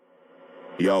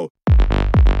 Yo.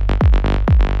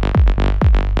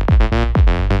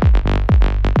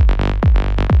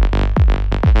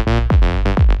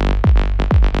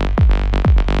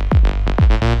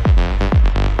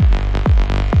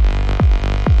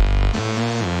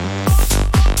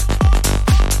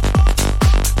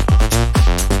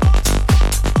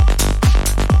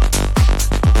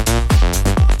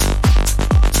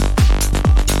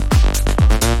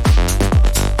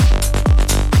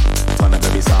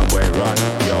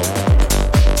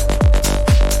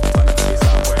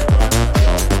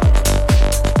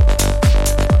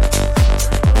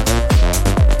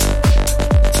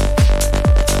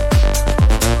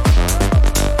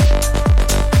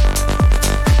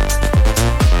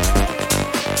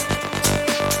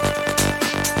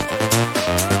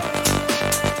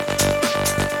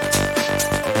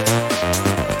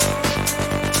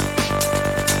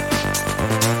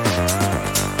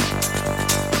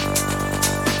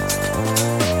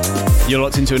 You're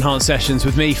locked into Enhanced Sessions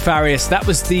with me, Farius. That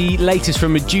was the latest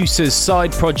from Medusa's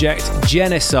side project,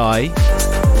 Genocide,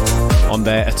 on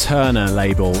their Eterna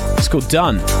label. It's called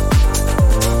Done.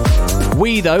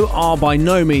 We, though, are by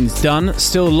no means done.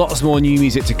 Still lots more new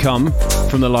music to come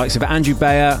from the likes of Andrew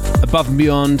Bayer, Above and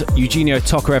Beyond, Eugenio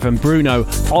Tokarev and Bruno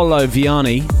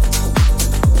Oloviani.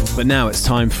 But now it's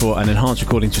time for an Enhanced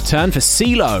Recordings return for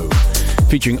CeeLo,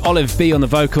 featuring Olive B on the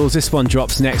vocals. This one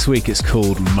drops next week. It's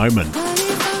called Moment.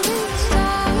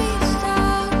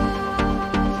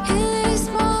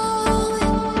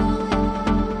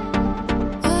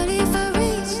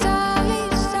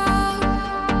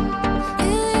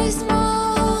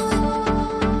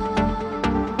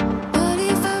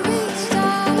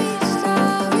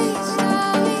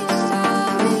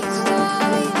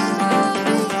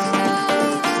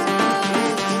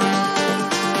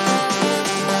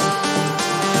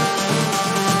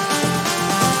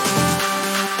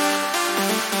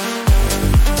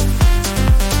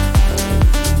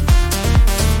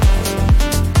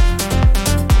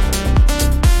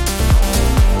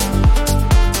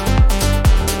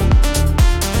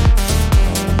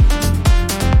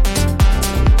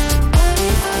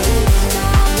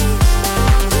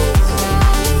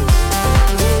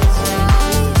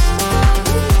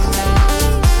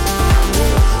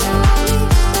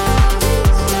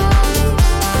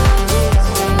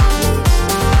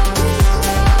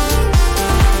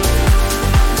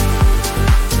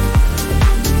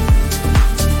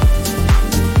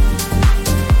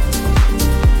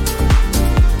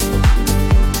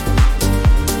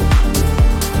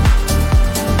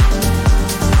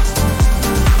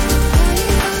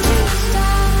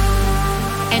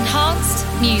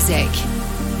 music.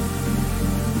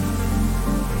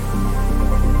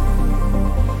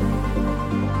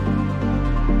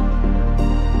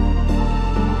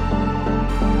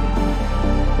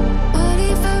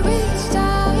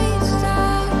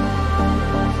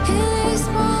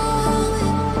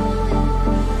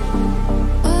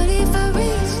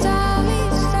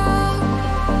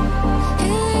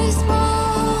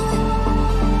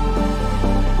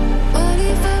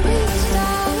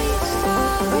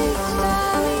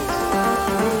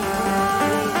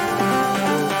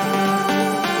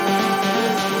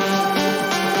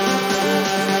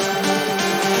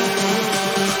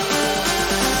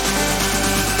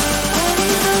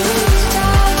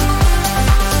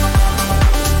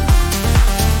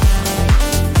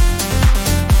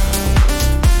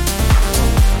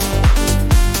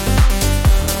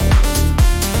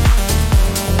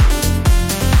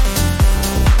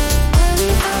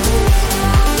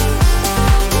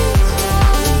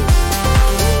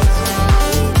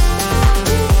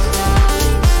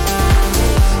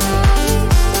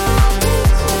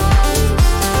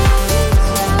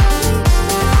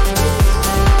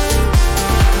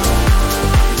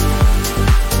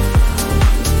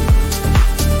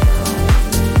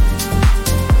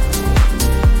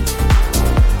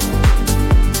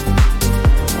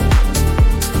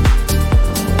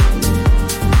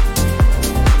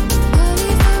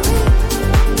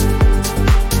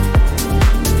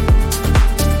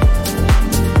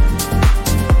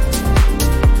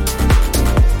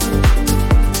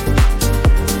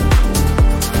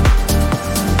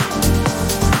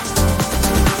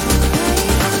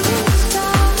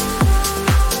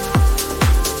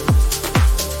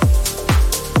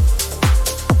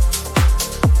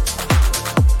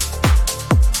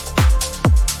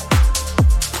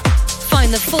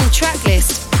 The full track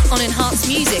list on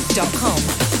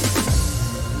enhancedmusic.com.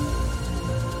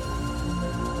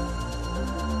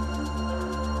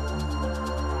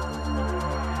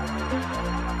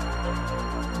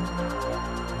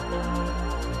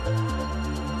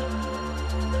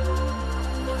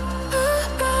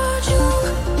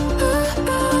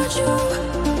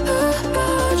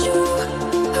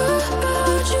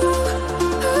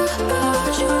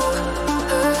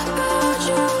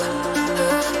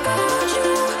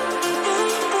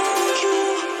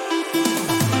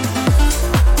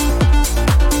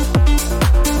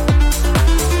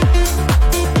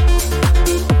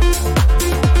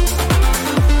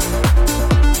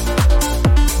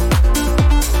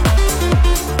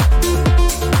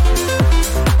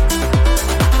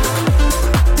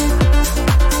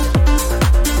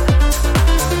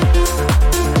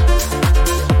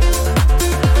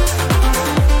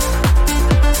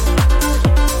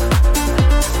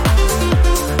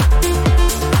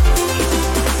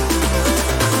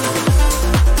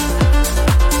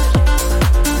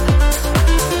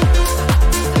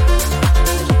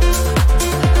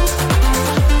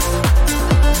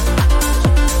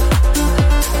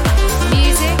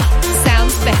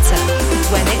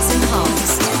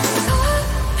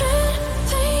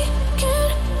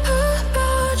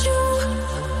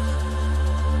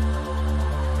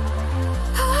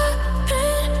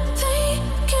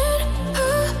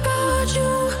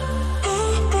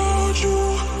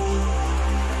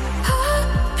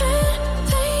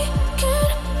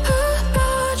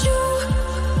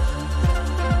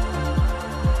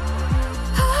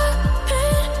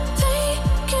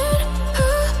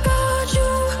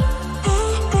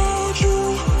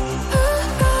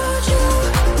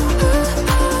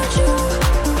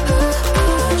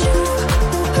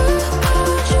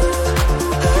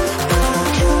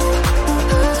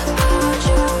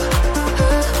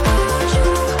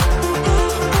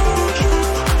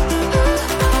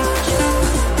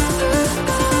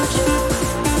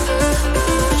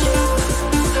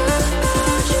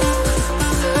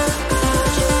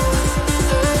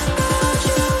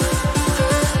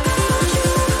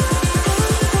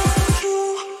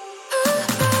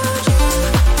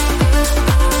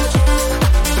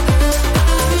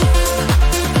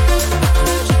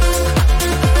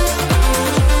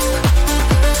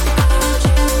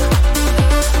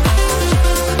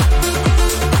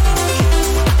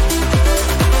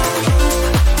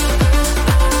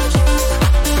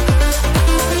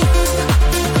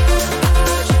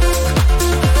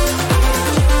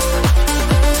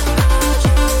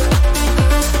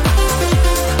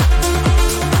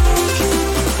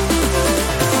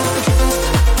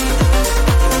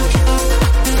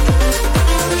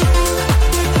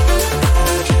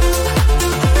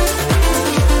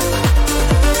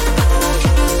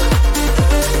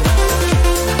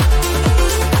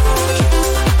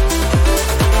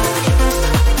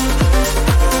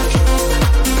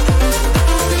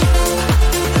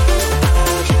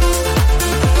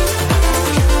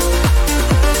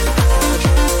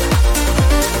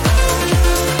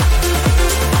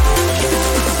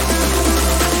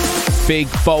 Big,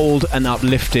 bold and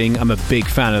uplifting. I'm a big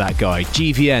fan of that guy.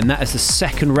 GVN, that is the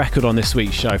second record on this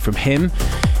week's show from him.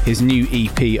 His new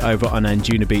EP over on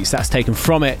Anjuna Beats. That's taken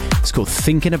from it. It's called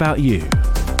Thinking About You.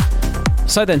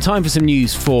 So then, time for some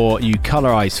news for you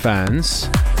Colour Eyes fans.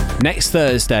 Next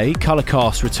Thursday,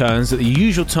 Colourcast returns at the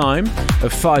usual time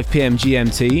of 5 p.m.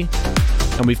 GMT.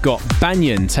 And we've got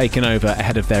Banyan taking over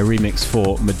ahead of their remix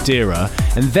for Madeira.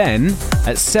 And then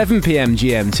at 7 p.m.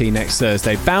 GMT next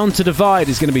Thursday, Bound to Divide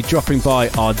is going to be dropping by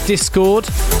our Discord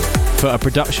for a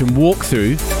production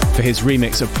walkthrough for his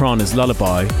remix of Prana's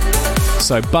Lullaby.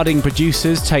 So budding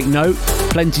producers, take note,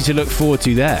 plenty to look forward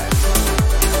to there.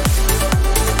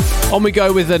 On we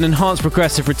go with an enhanced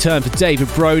progressive return for David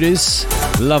Broders.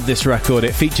 Love this record,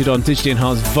 it featured on Digitally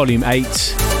Enhanced Volume 8.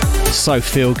 So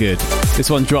feel good. This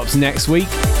one drops next week.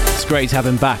 It's great to have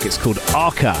him back. It's called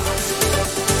Arca.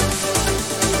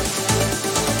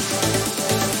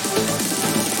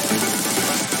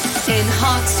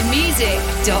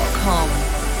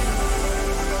 enhancedmusic.com.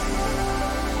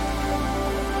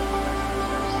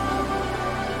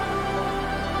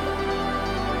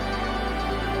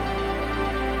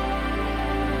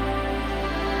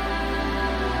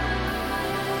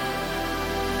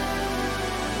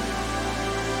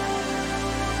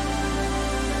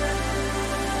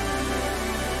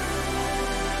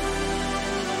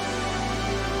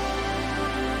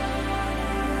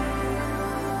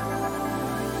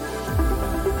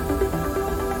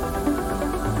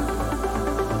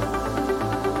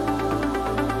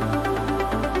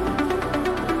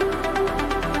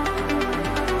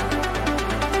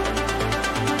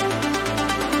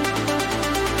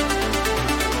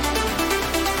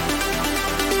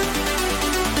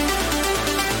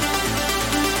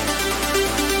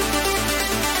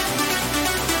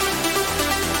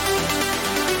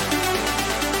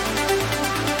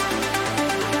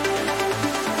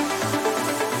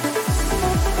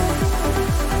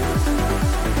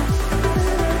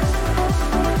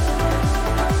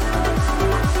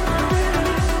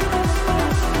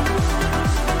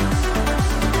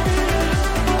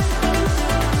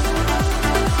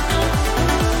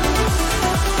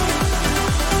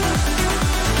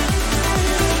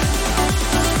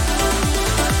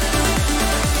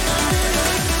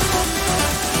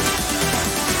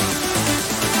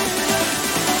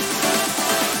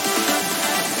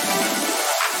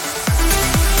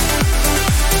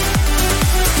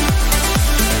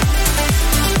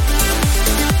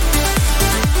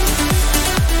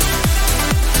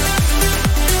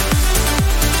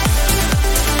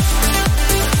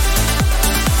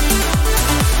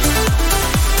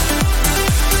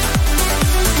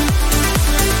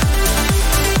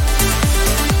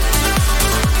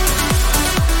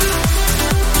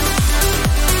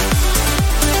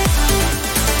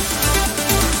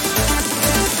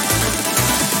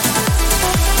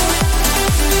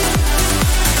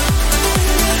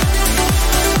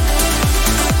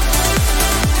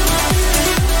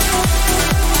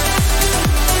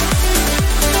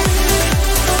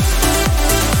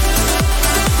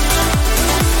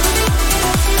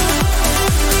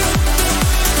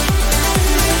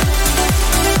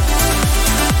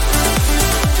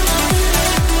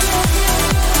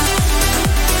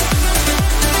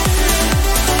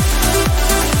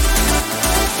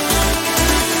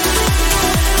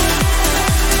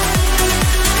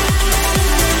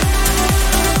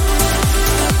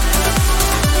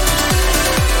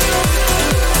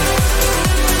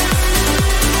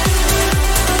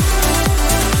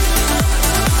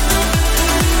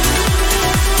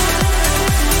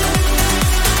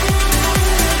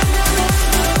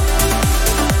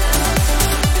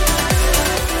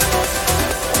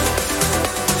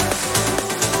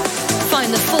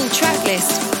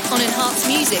 on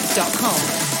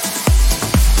enhancedmusic.com.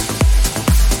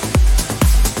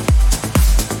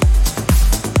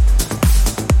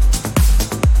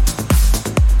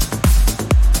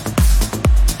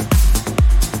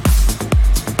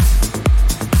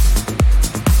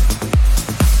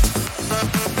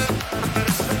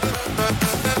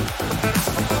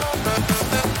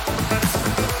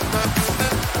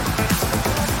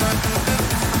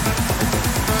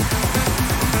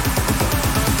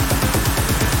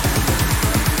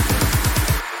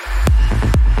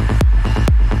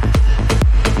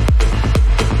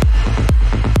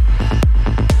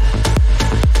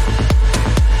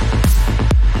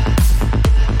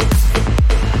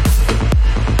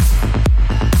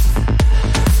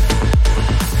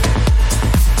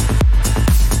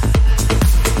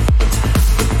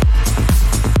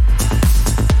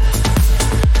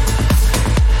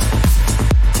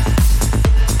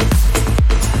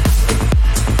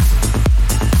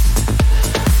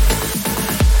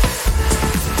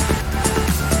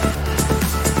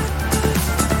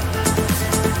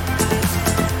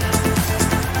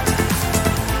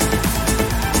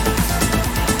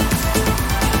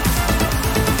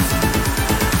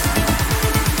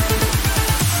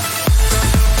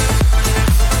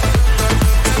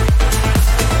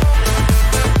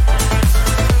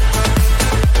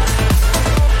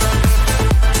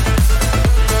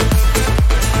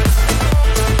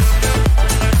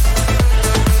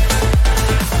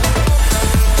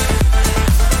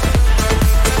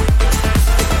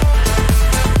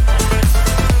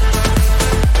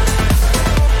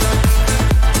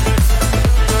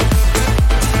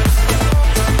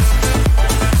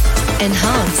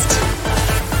 Enhanced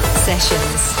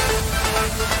Sessions.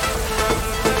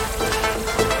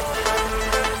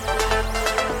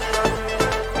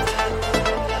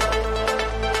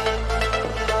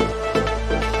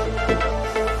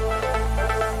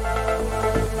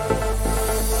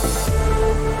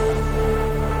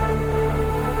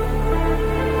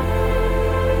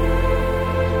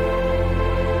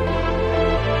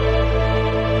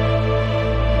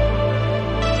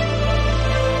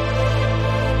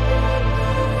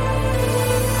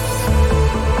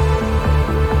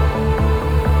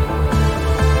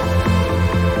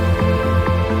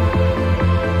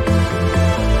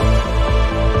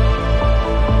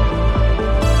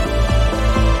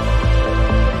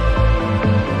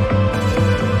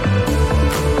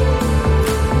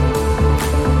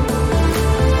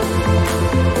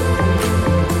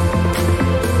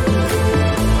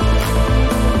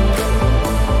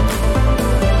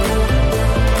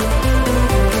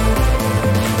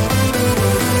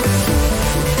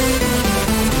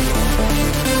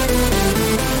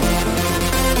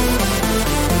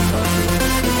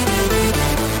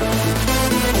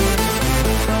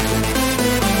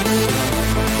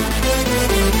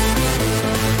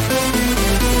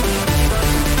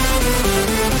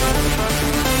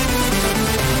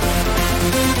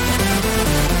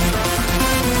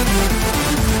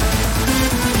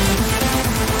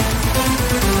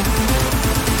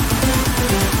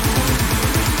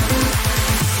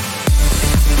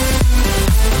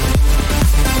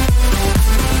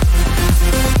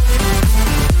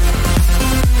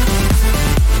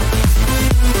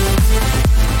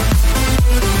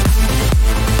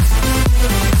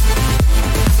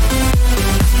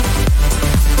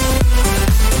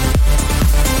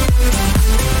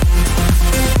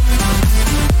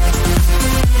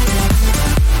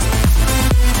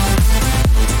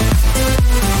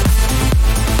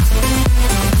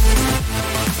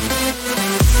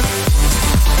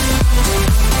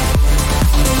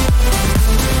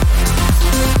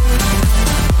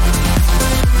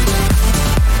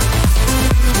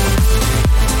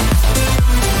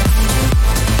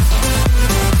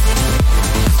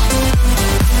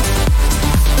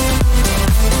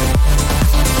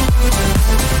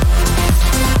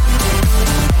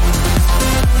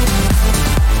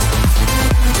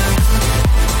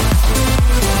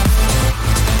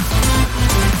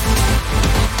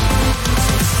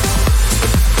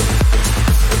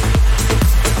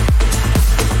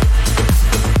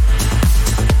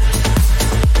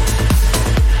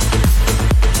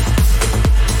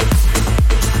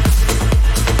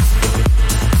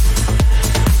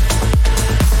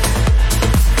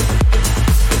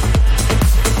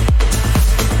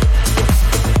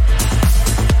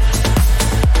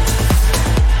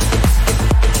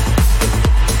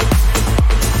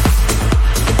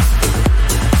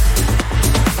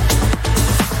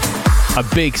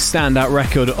 A big standout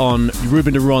record on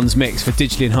Ruben de Ron's mix for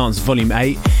Digitally Enhanced Volume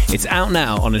 8. It's out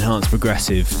now on Enhanced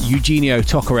Progressive. Eugenio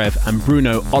Tokarev and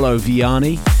Bruno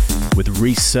Oloviani with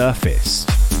Resurfaced.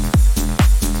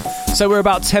 So we're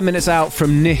about 10 minutes out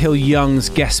from Nihil Young's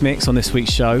guest mix on this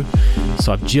week's show.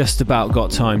 So I've just about got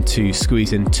time to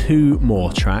squeeze in two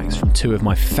more tracks from two of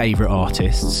my favourite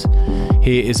artists.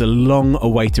 Here is a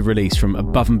long-awaited release from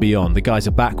Above and Beyond. The guys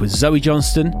are back with Zoe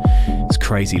Johnston. It's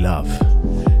Crazy Love.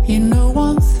 You know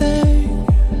one thing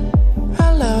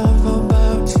I love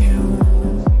about you.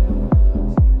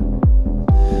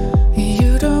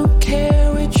 You don't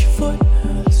care which foot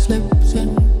slips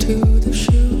into the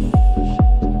shoe.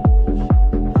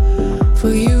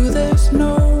 For you there's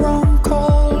no wrong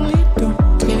call. You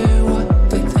don't care what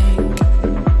they think.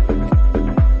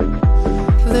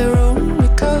 They're only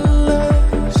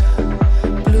colors,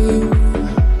 blue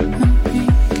and pink.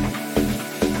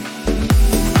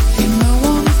 You know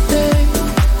one thing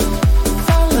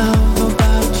I love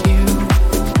about you.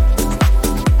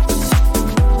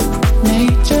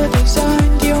 Nature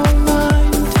designed your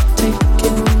mind,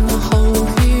 taking the whole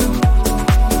view.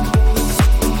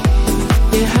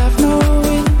 You have no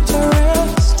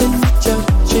interest in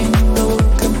judging or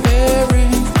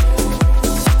comparing.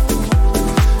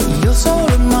 Your soul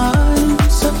and mine,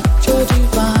 such a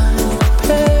divine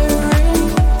pairing.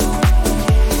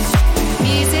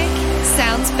 Music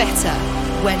sounds better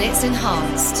when it's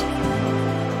enhanced.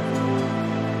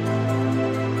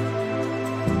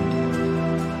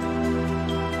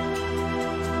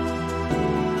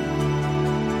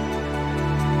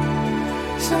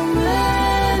 So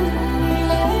many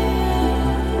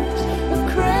layers of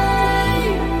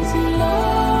crazy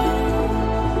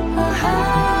love I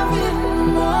have in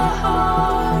my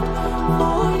heart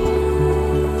for you.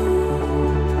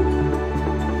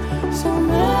 So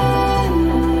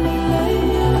many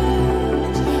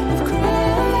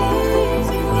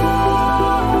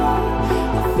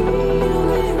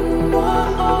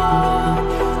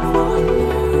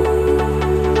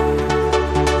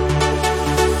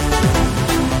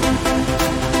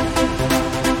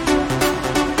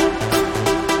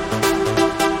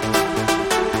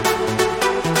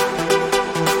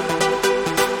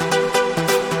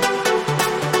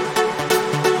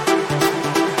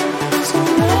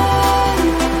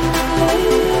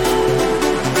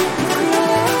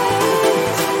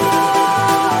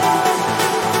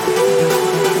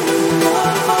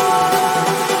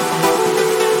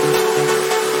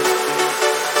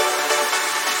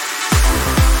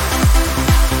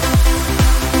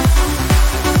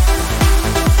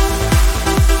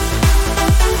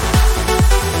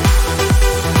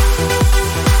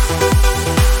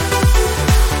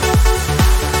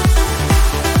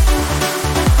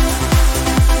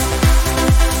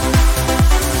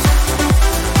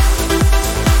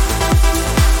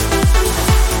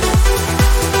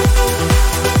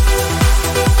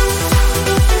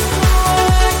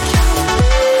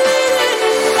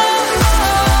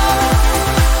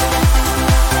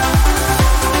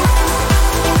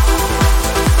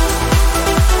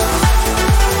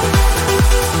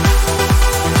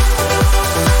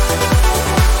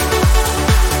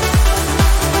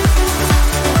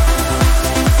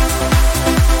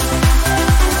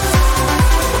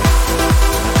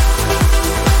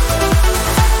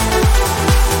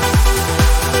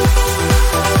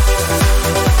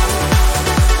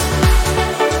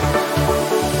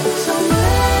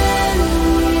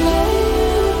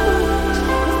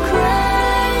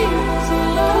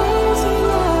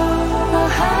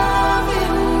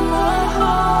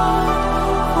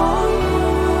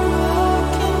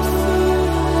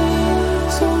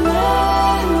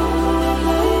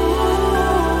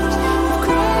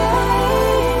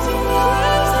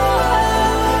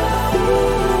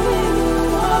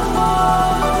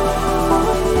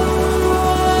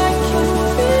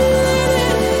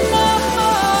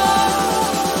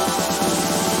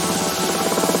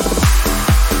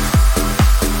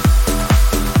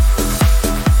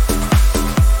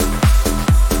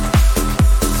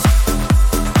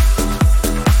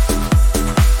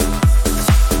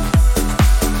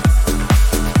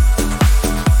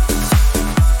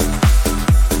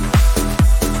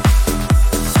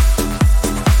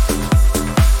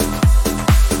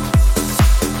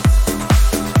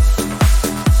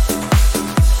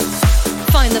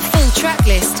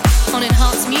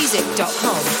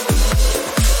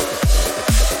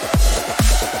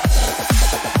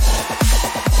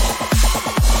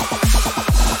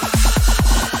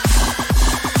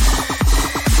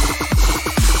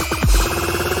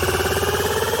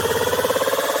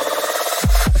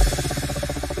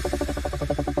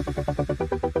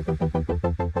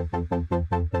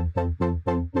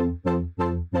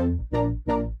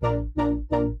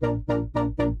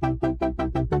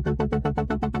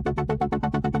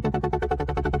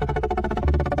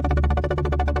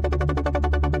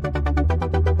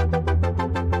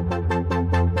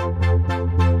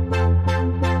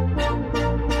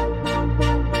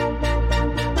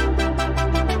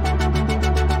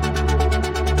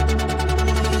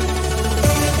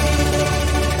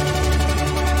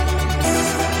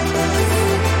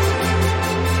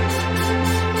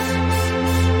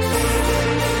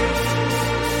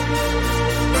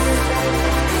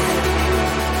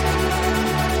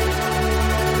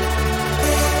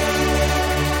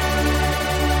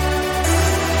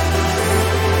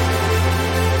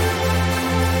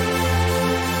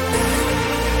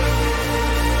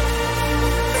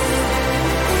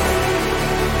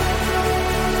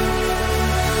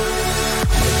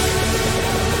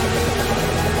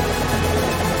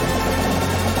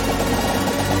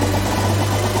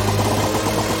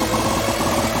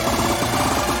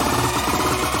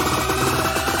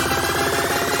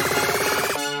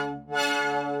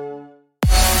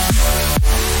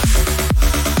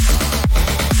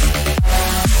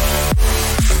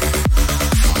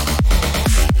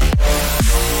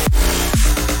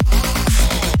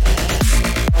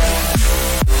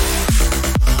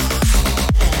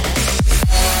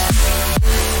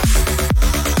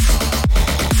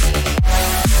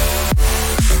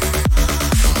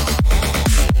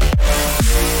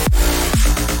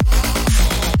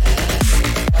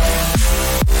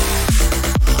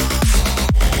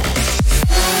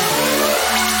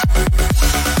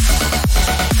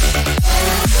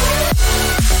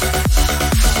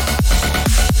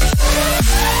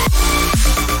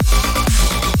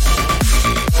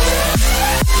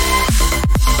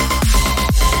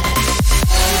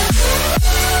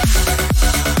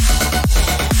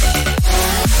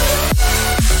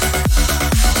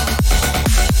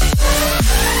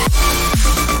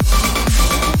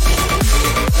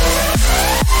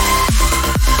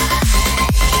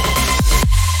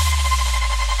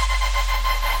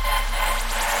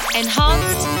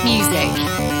Enhanced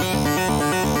Music.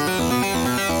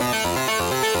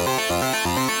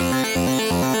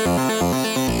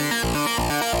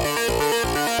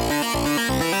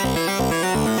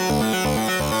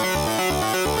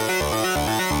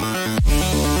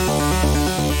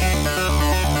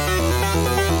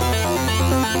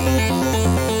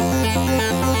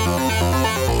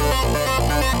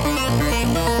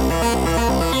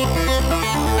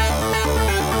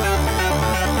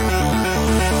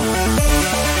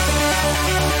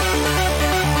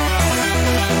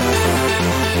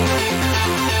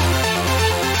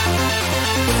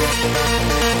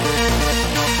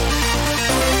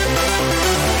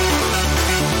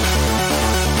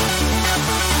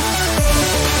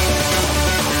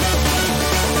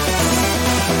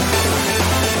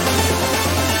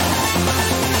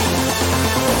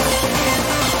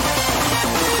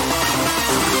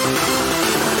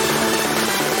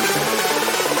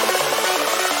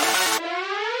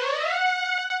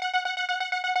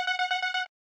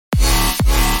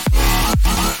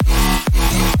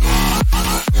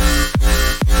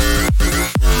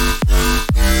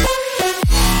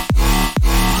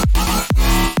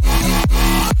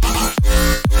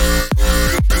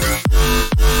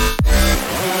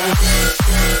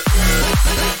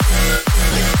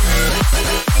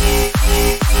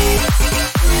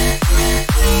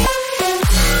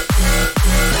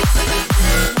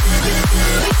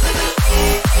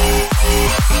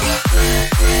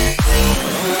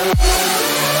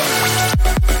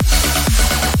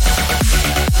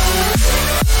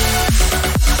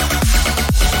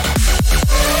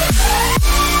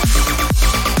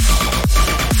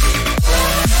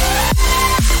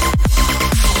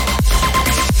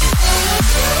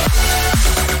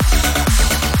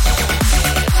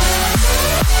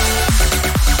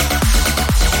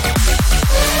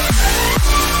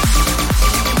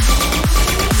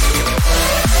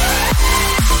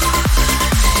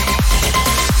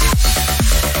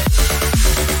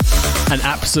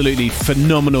 Absolutely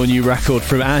phenomenal new record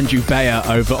from Andrew Bayer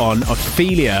over on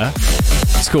Ophelia.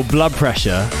 It's called Blood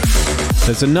Pressure.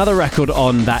 There's another record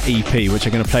on that EP which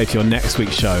I'm going to play for your next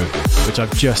week's show, which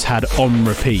I've just had on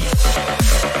repeat.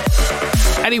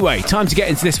 Anyway, time to get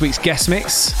into this week's guest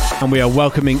mix, and we are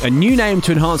welcoming a new name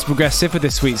to Enhanced Progressive for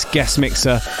this week's guest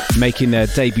mixer, making their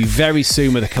debut very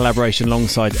soon with a collaboration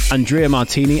alongside Andrea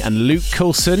Martini and Luke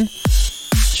Coulson.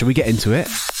 Shall we get into it?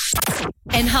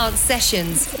 Enhanced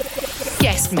Sessions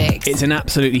guest mix. It's an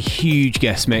absolutely huge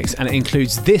guest mix, and it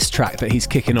includes this track that he's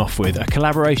kicking off with, a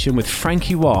collaboration with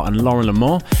Frankie Watt and Lauren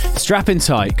Lamont. Strap in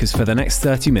tight, because for the next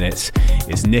 30 minutes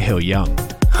is Nihil Young.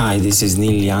 Hi, this is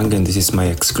Nihil Young, and this is my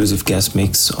exclusive guest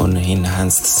mix on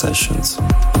Enhanced Sessions.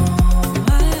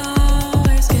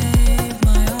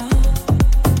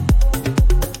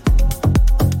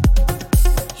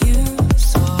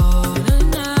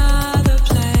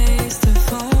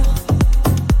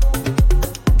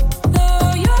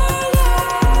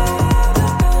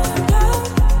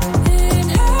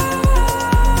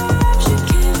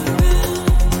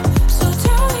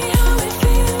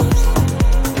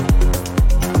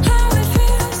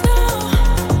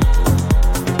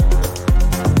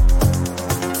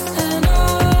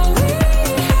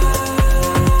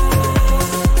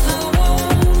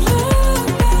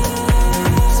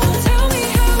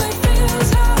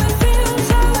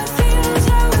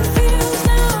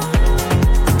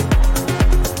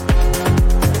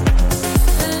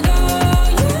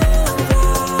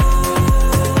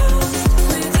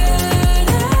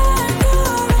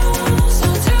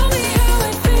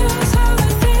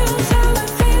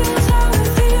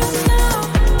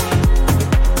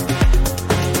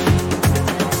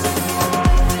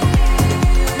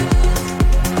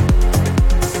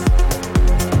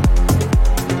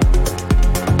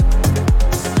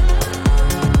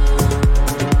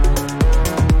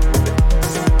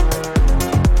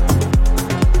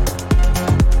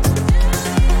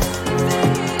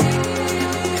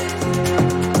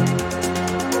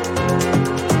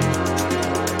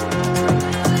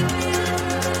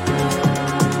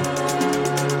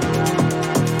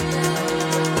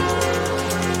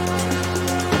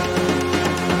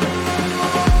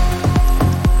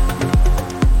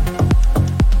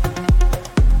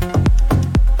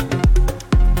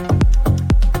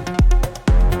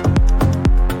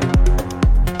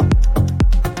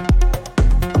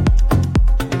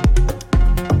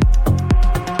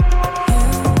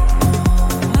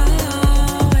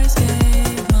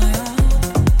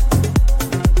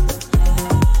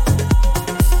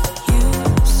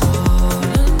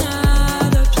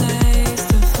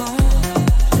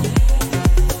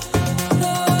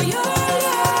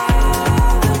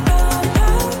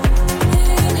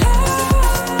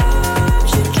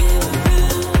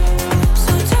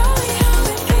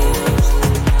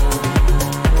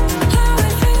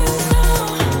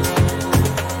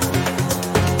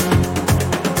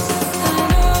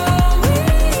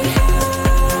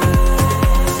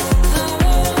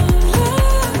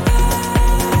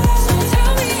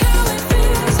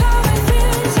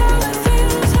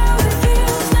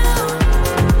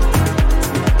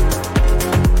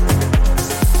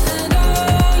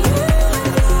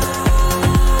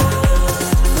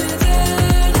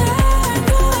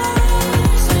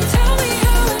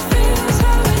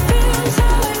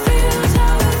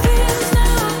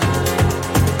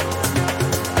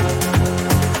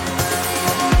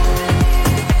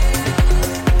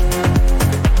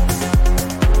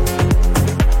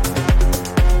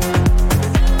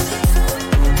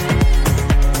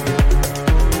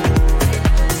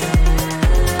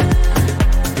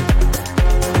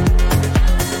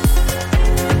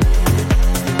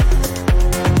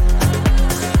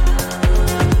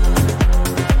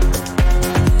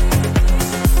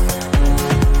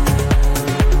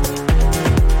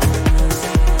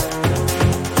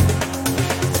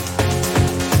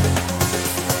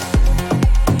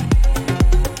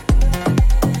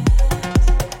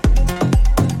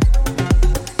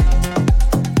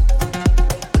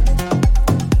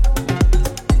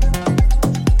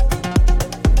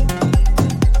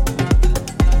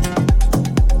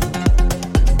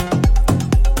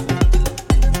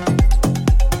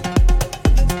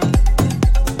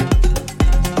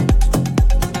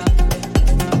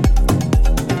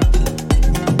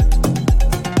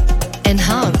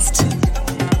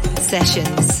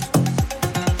 Sessions.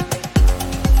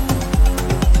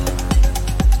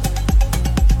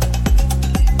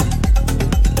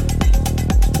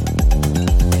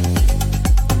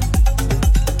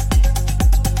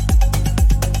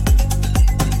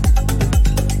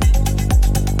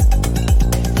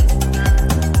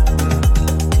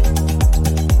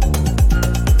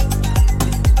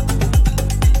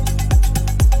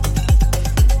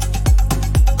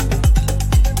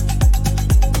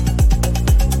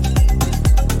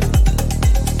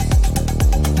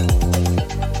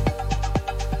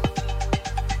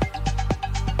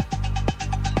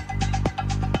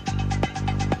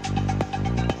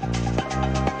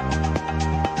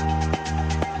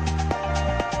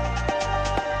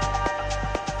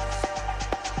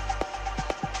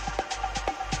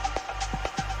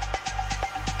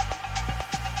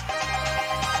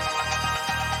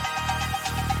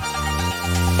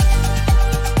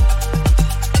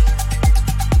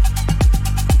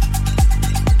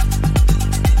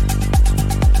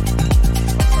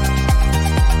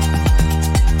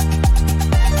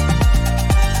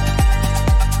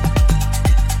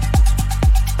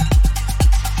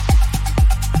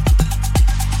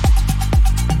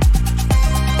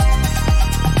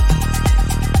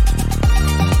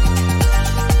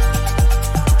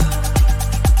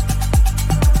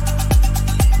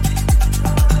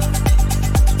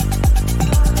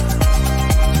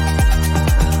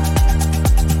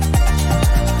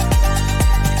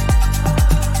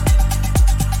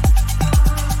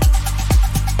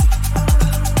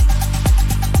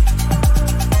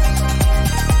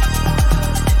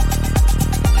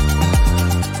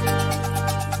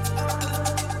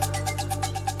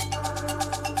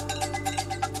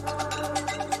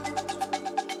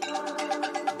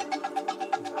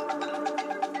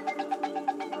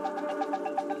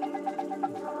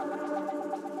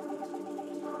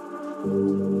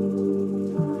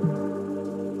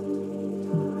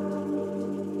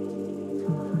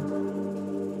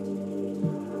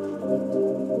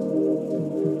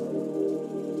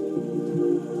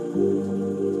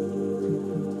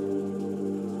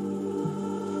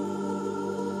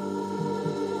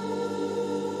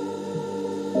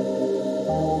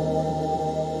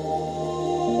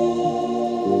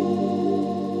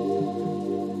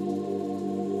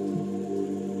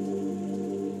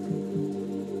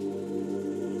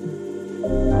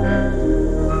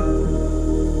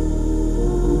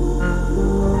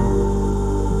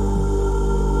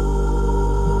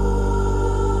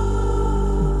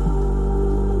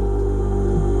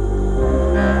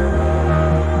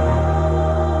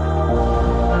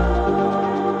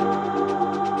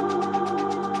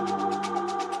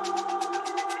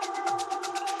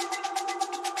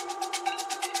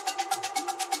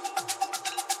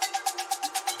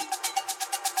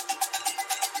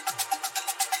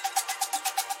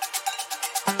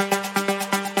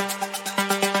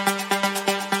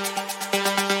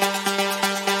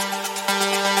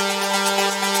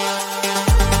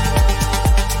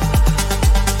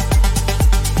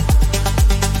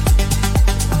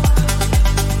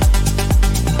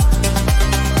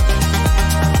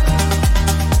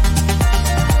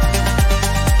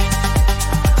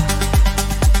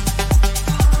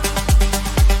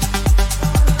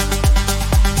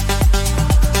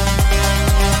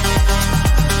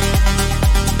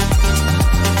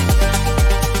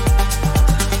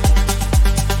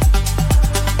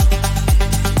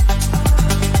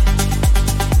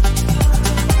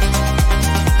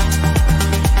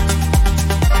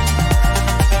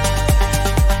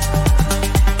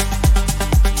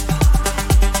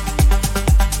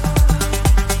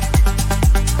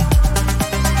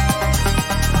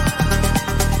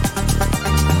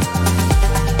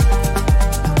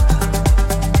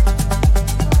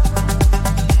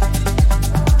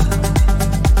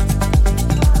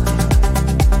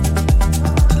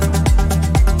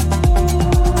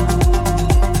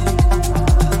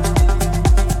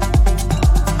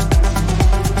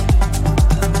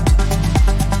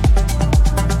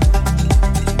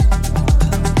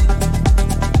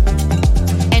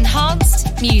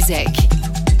 Music.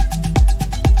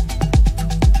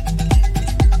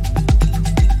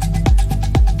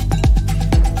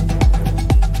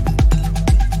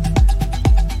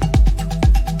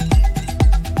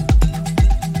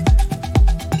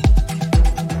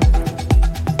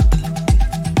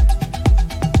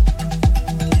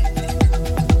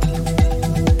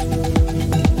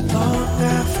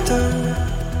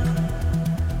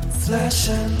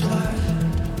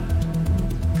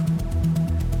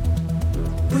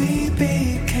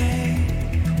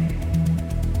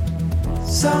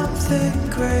 Something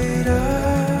greater,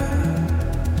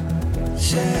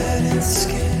 shedding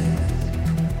skin.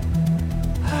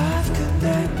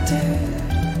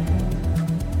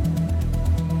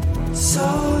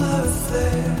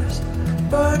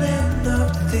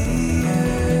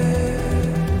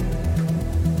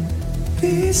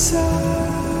 Peace of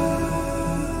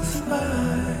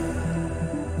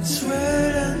mind is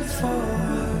waiting for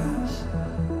us.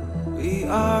 We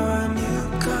are a new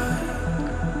kind.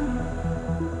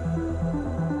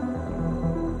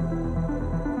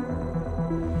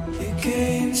 You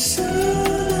came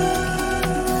sooner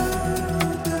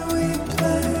than we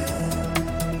planned.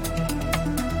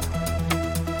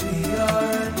 We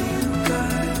are a new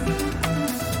kind.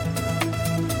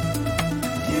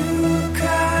 New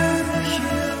kind of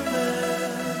human.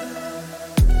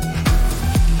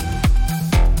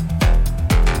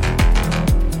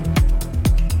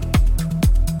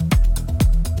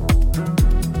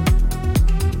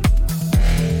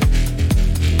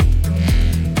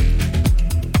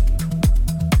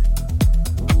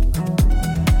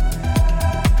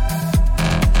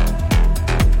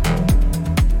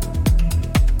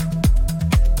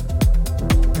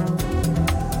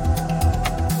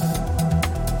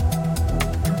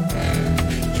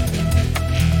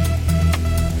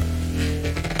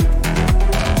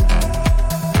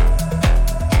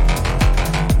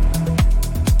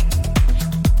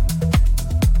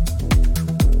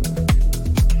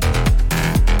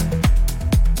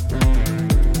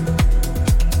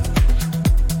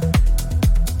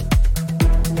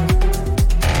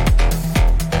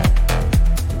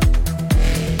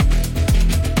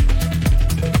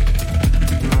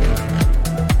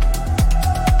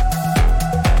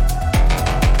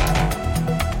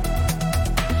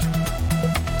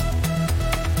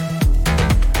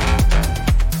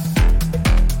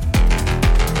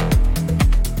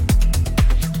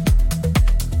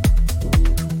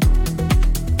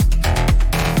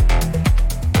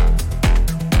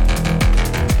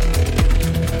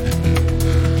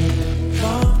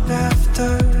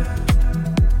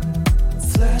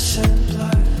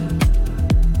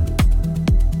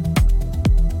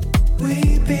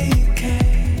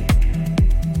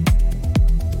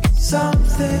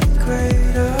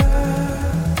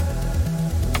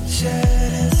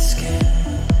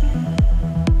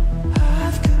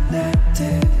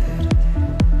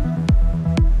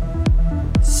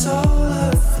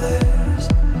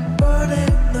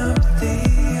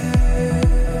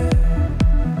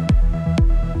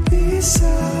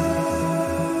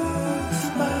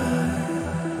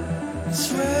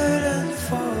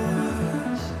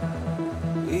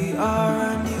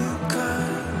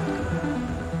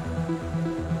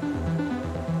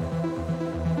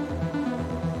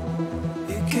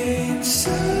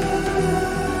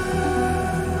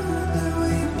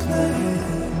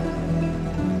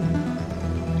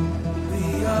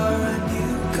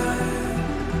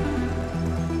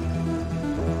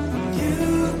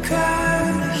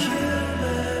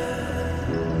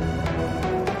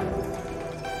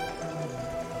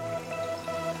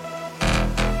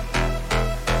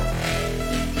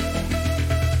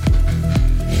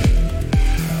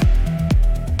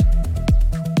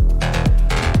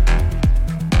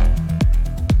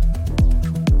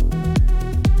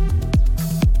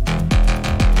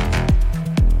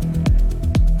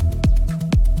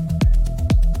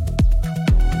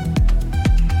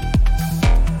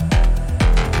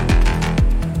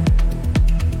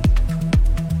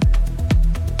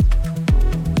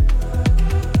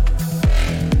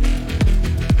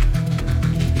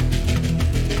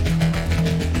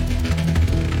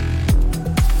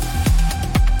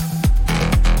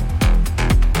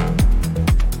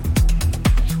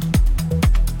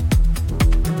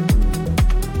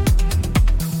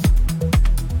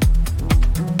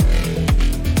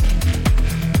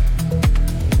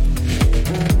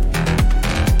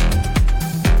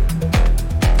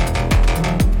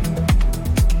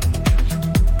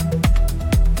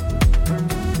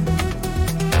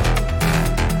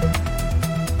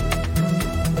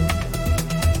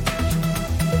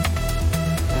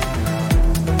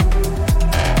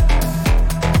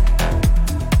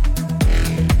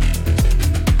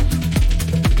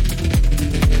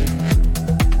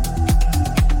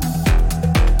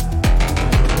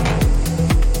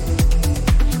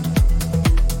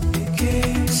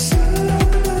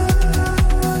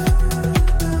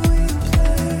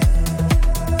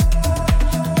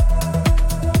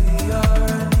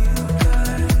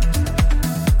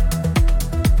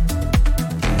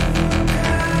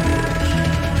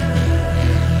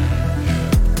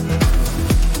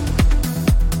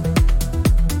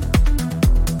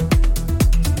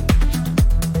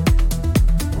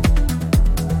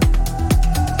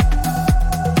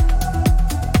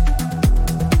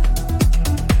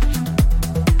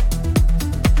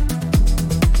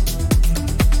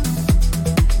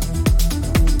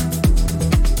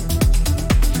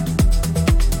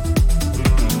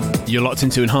 You're locked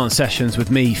into Enhanced Sessions with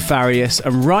me, Farius,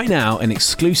 and right now an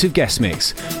exclusive guest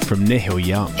mix from Nihil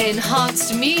Young.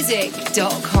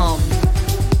 Enhancedmusic.com.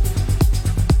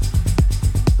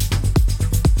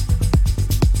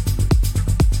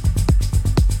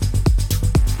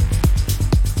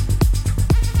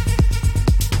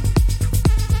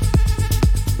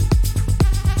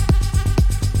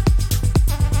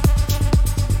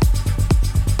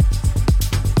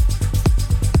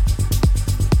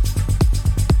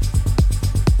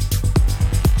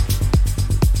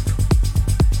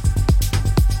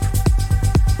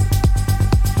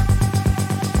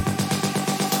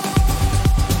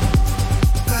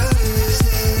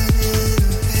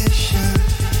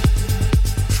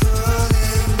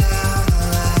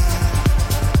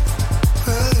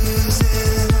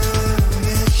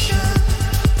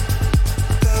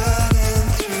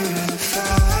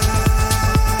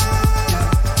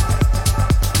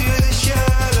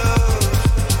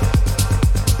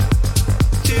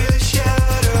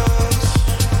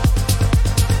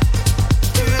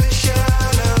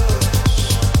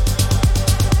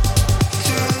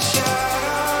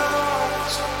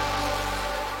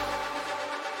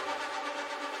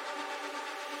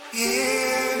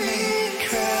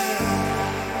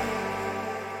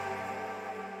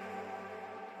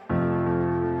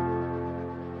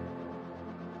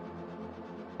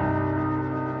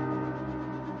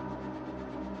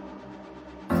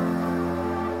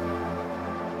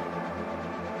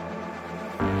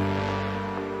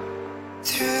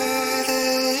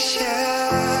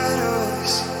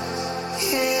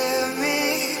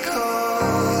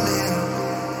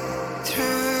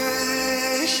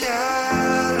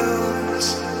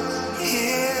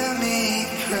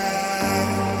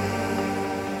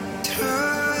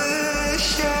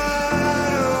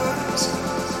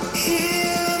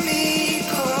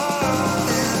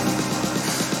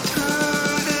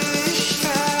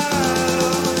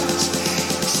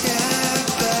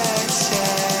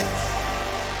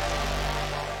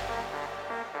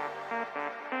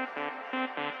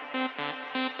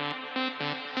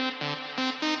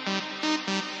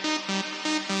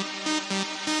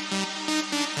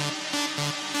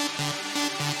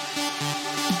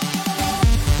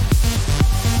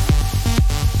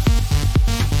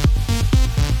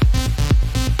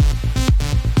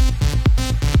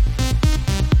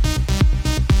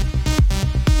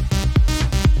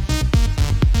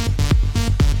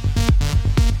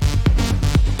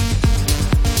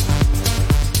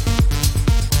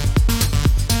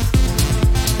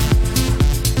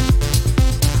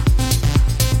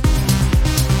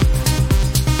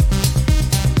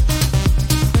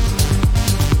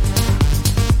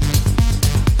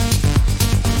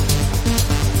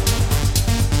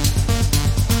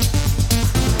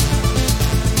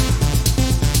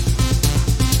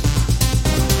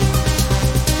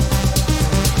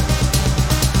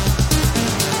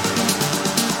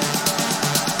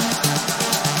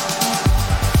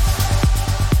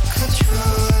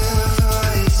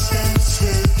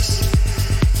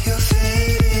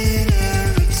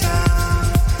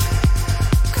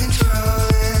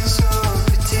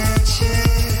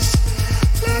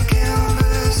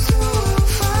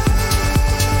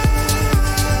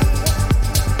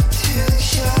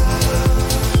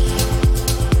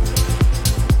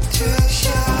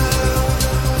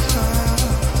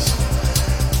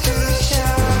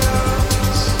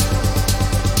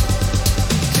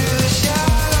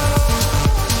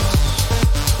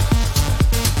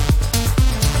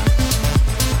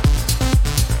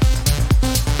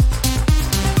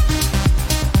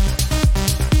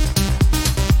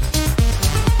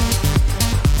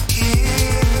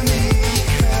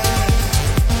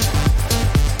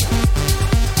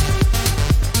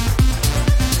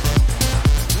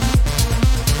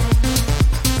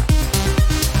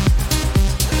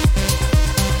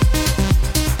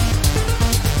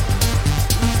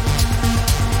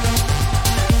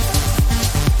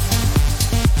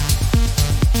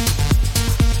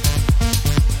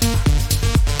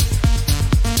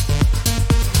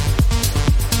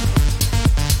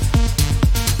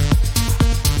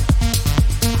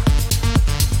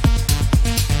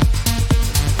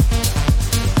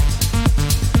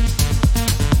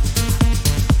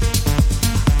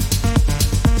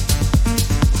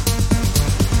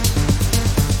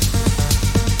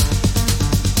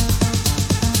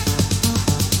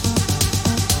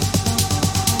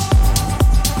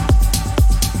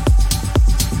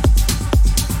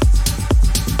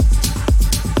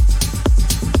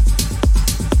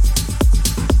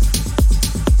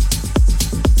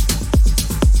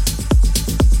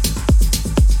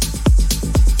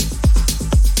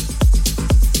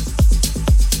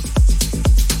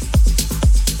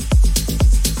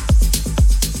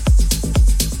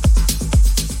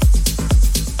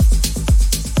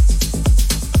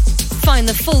 find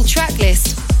the full track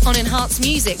list on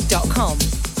enhancemusic.com.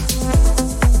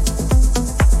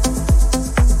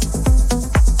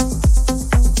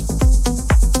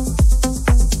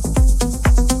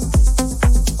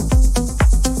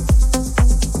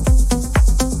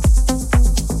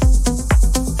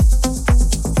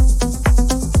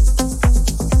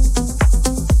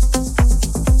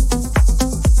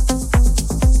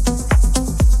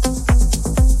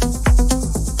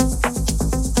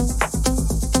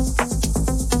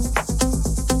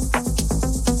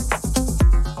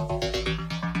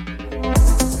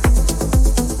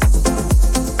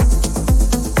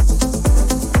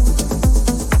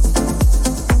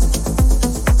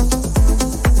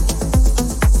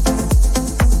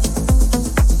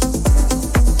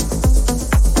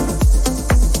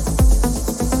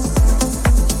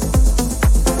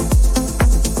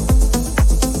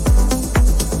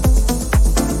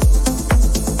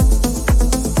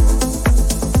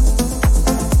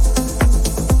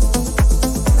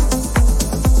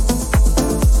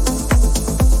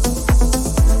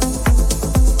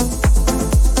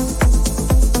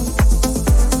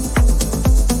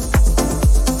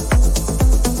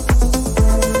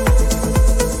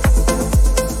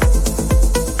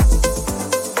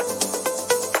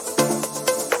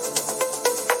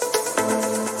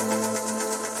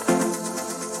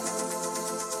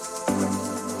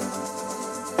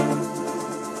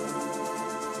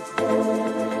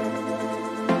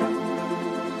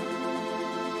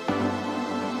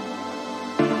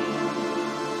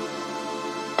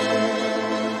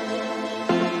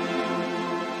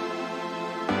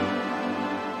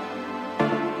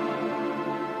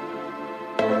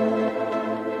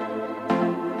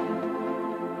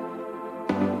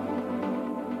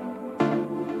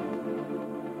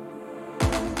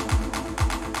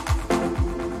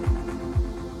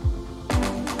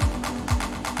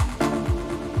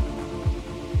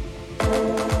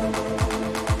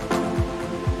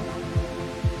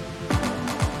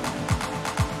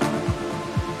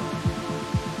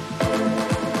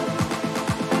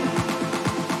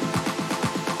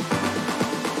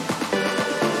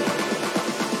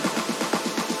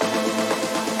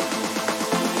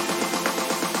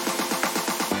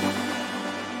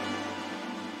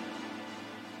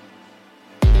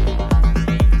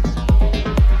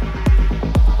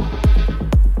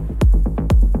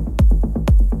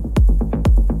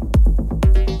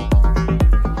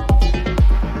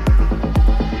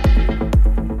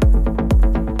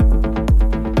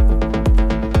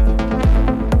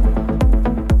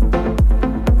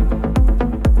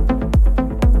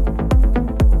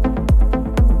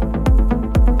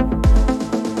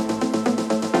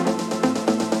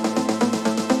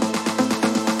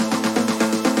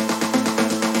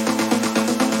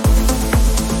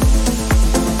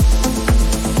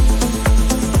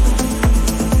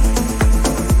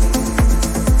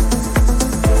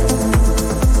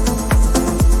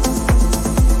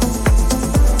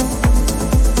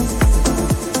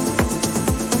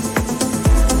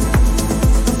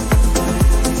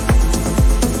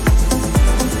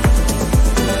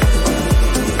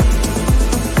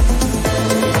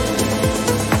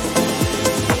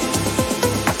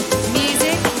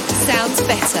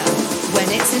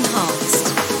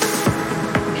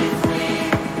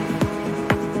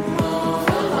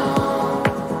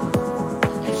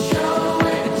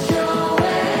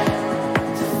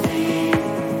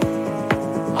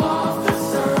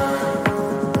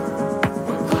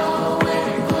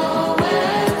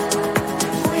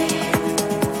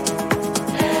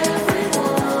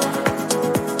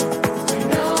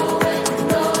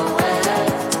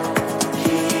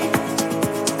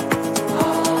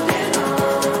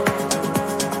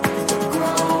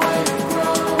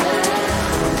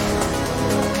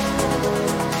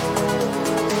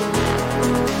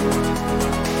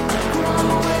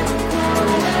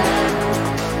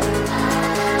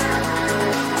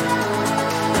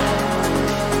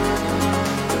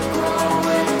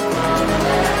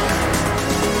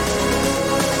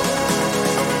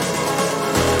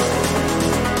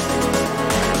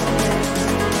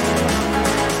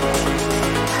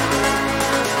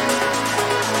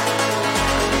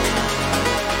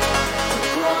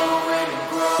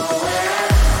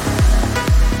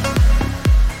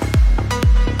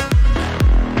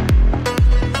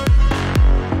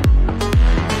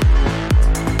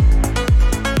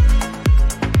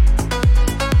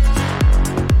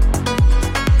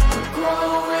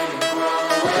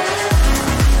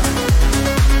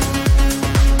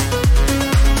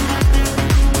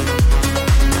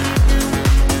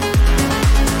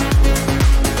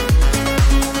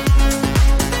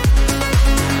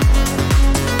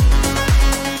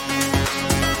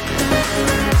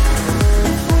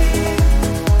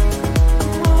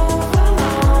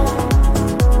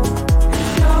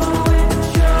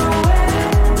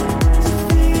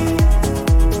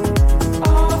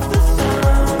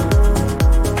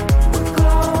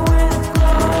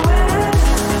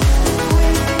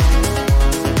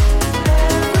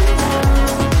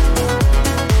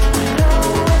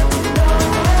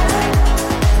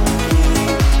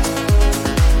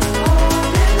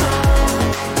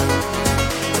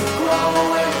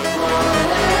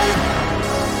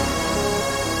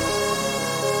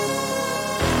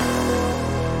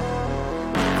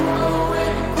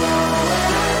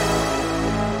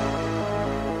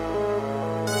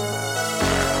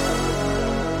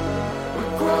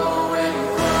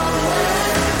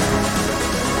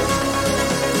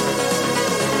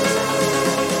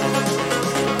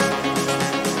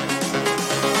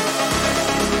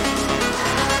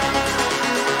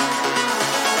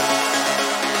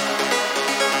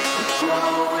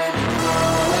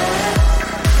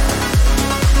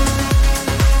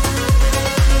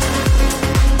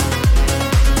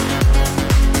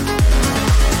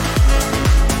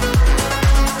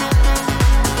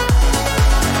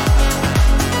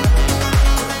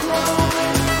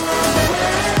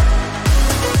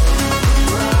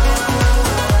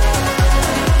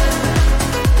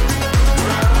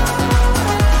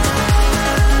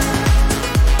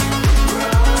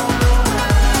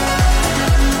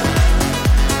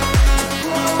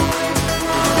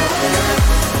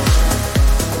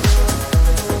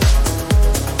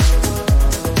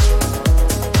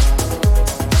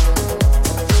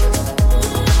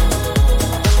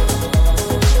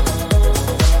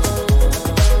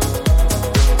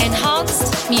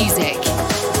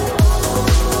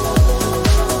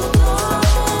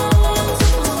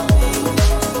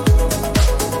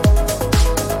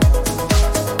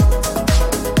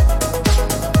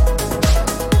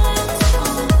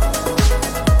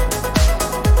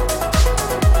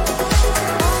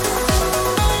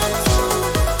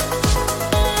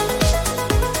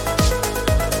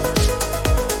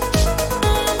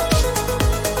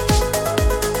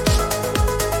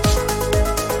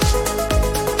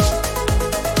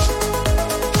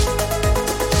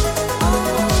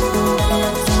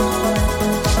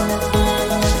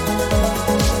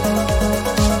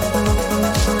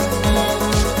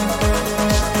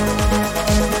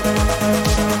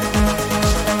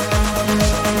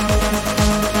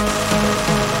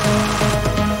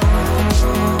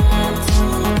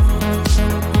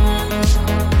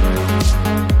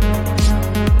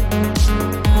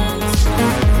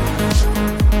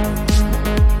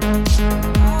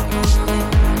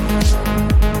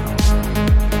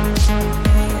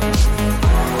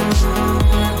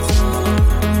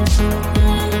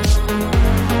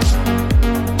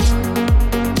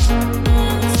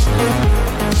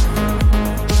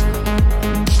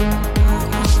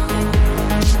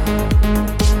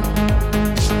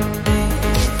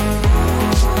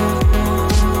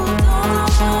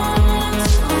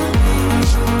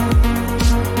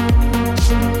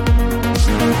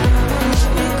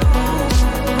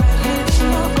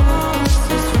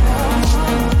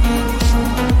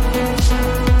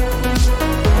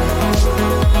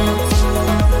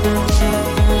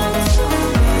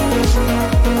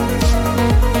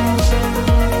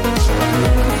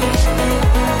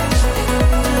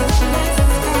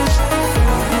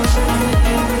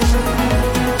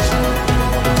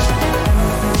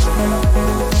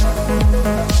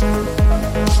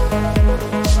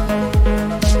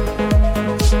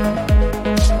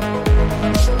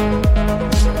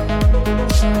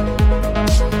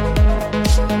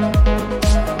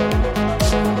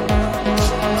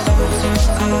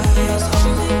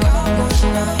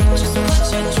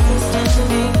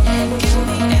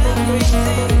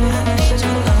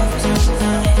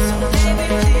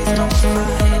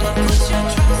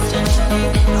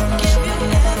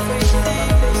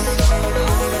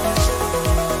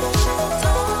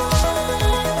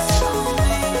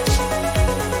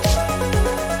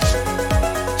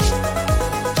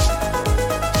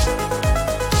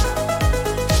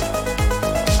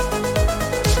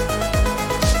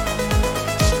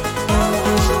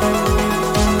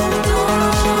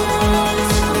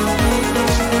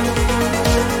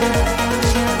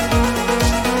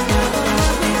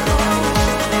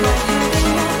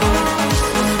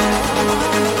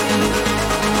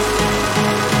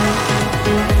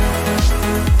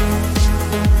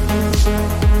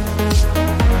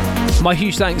 My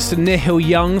huge thanks to Nihil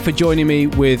Young for joining me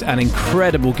with an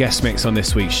incredible guest mix on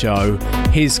this week's show.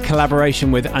 His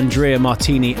collaboration with Andrea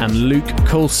Martini and Luke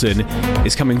Coulson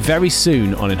is coming very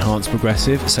soon on Enhanced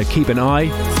Progressive, so keep an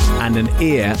eye and an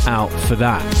ear out for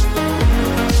that.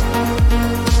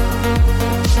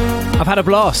 I've had a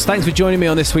blast. Thanks for joining me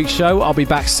on this week's show. I'll be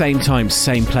back same time,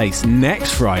 same place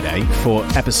next Friday for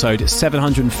episode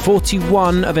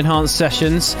 741 of Enhanced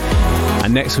Sessions.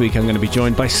 And next week I'm going to be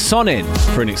joined by Sonin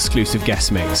for an exclusive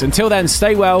guest mix. Until then,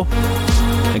 stay well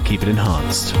and keep it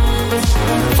enhanced.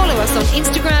 Follow us on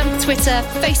Instagram, Twitter,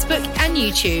 Facebook and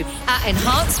YouTube at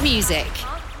Enhanced Music.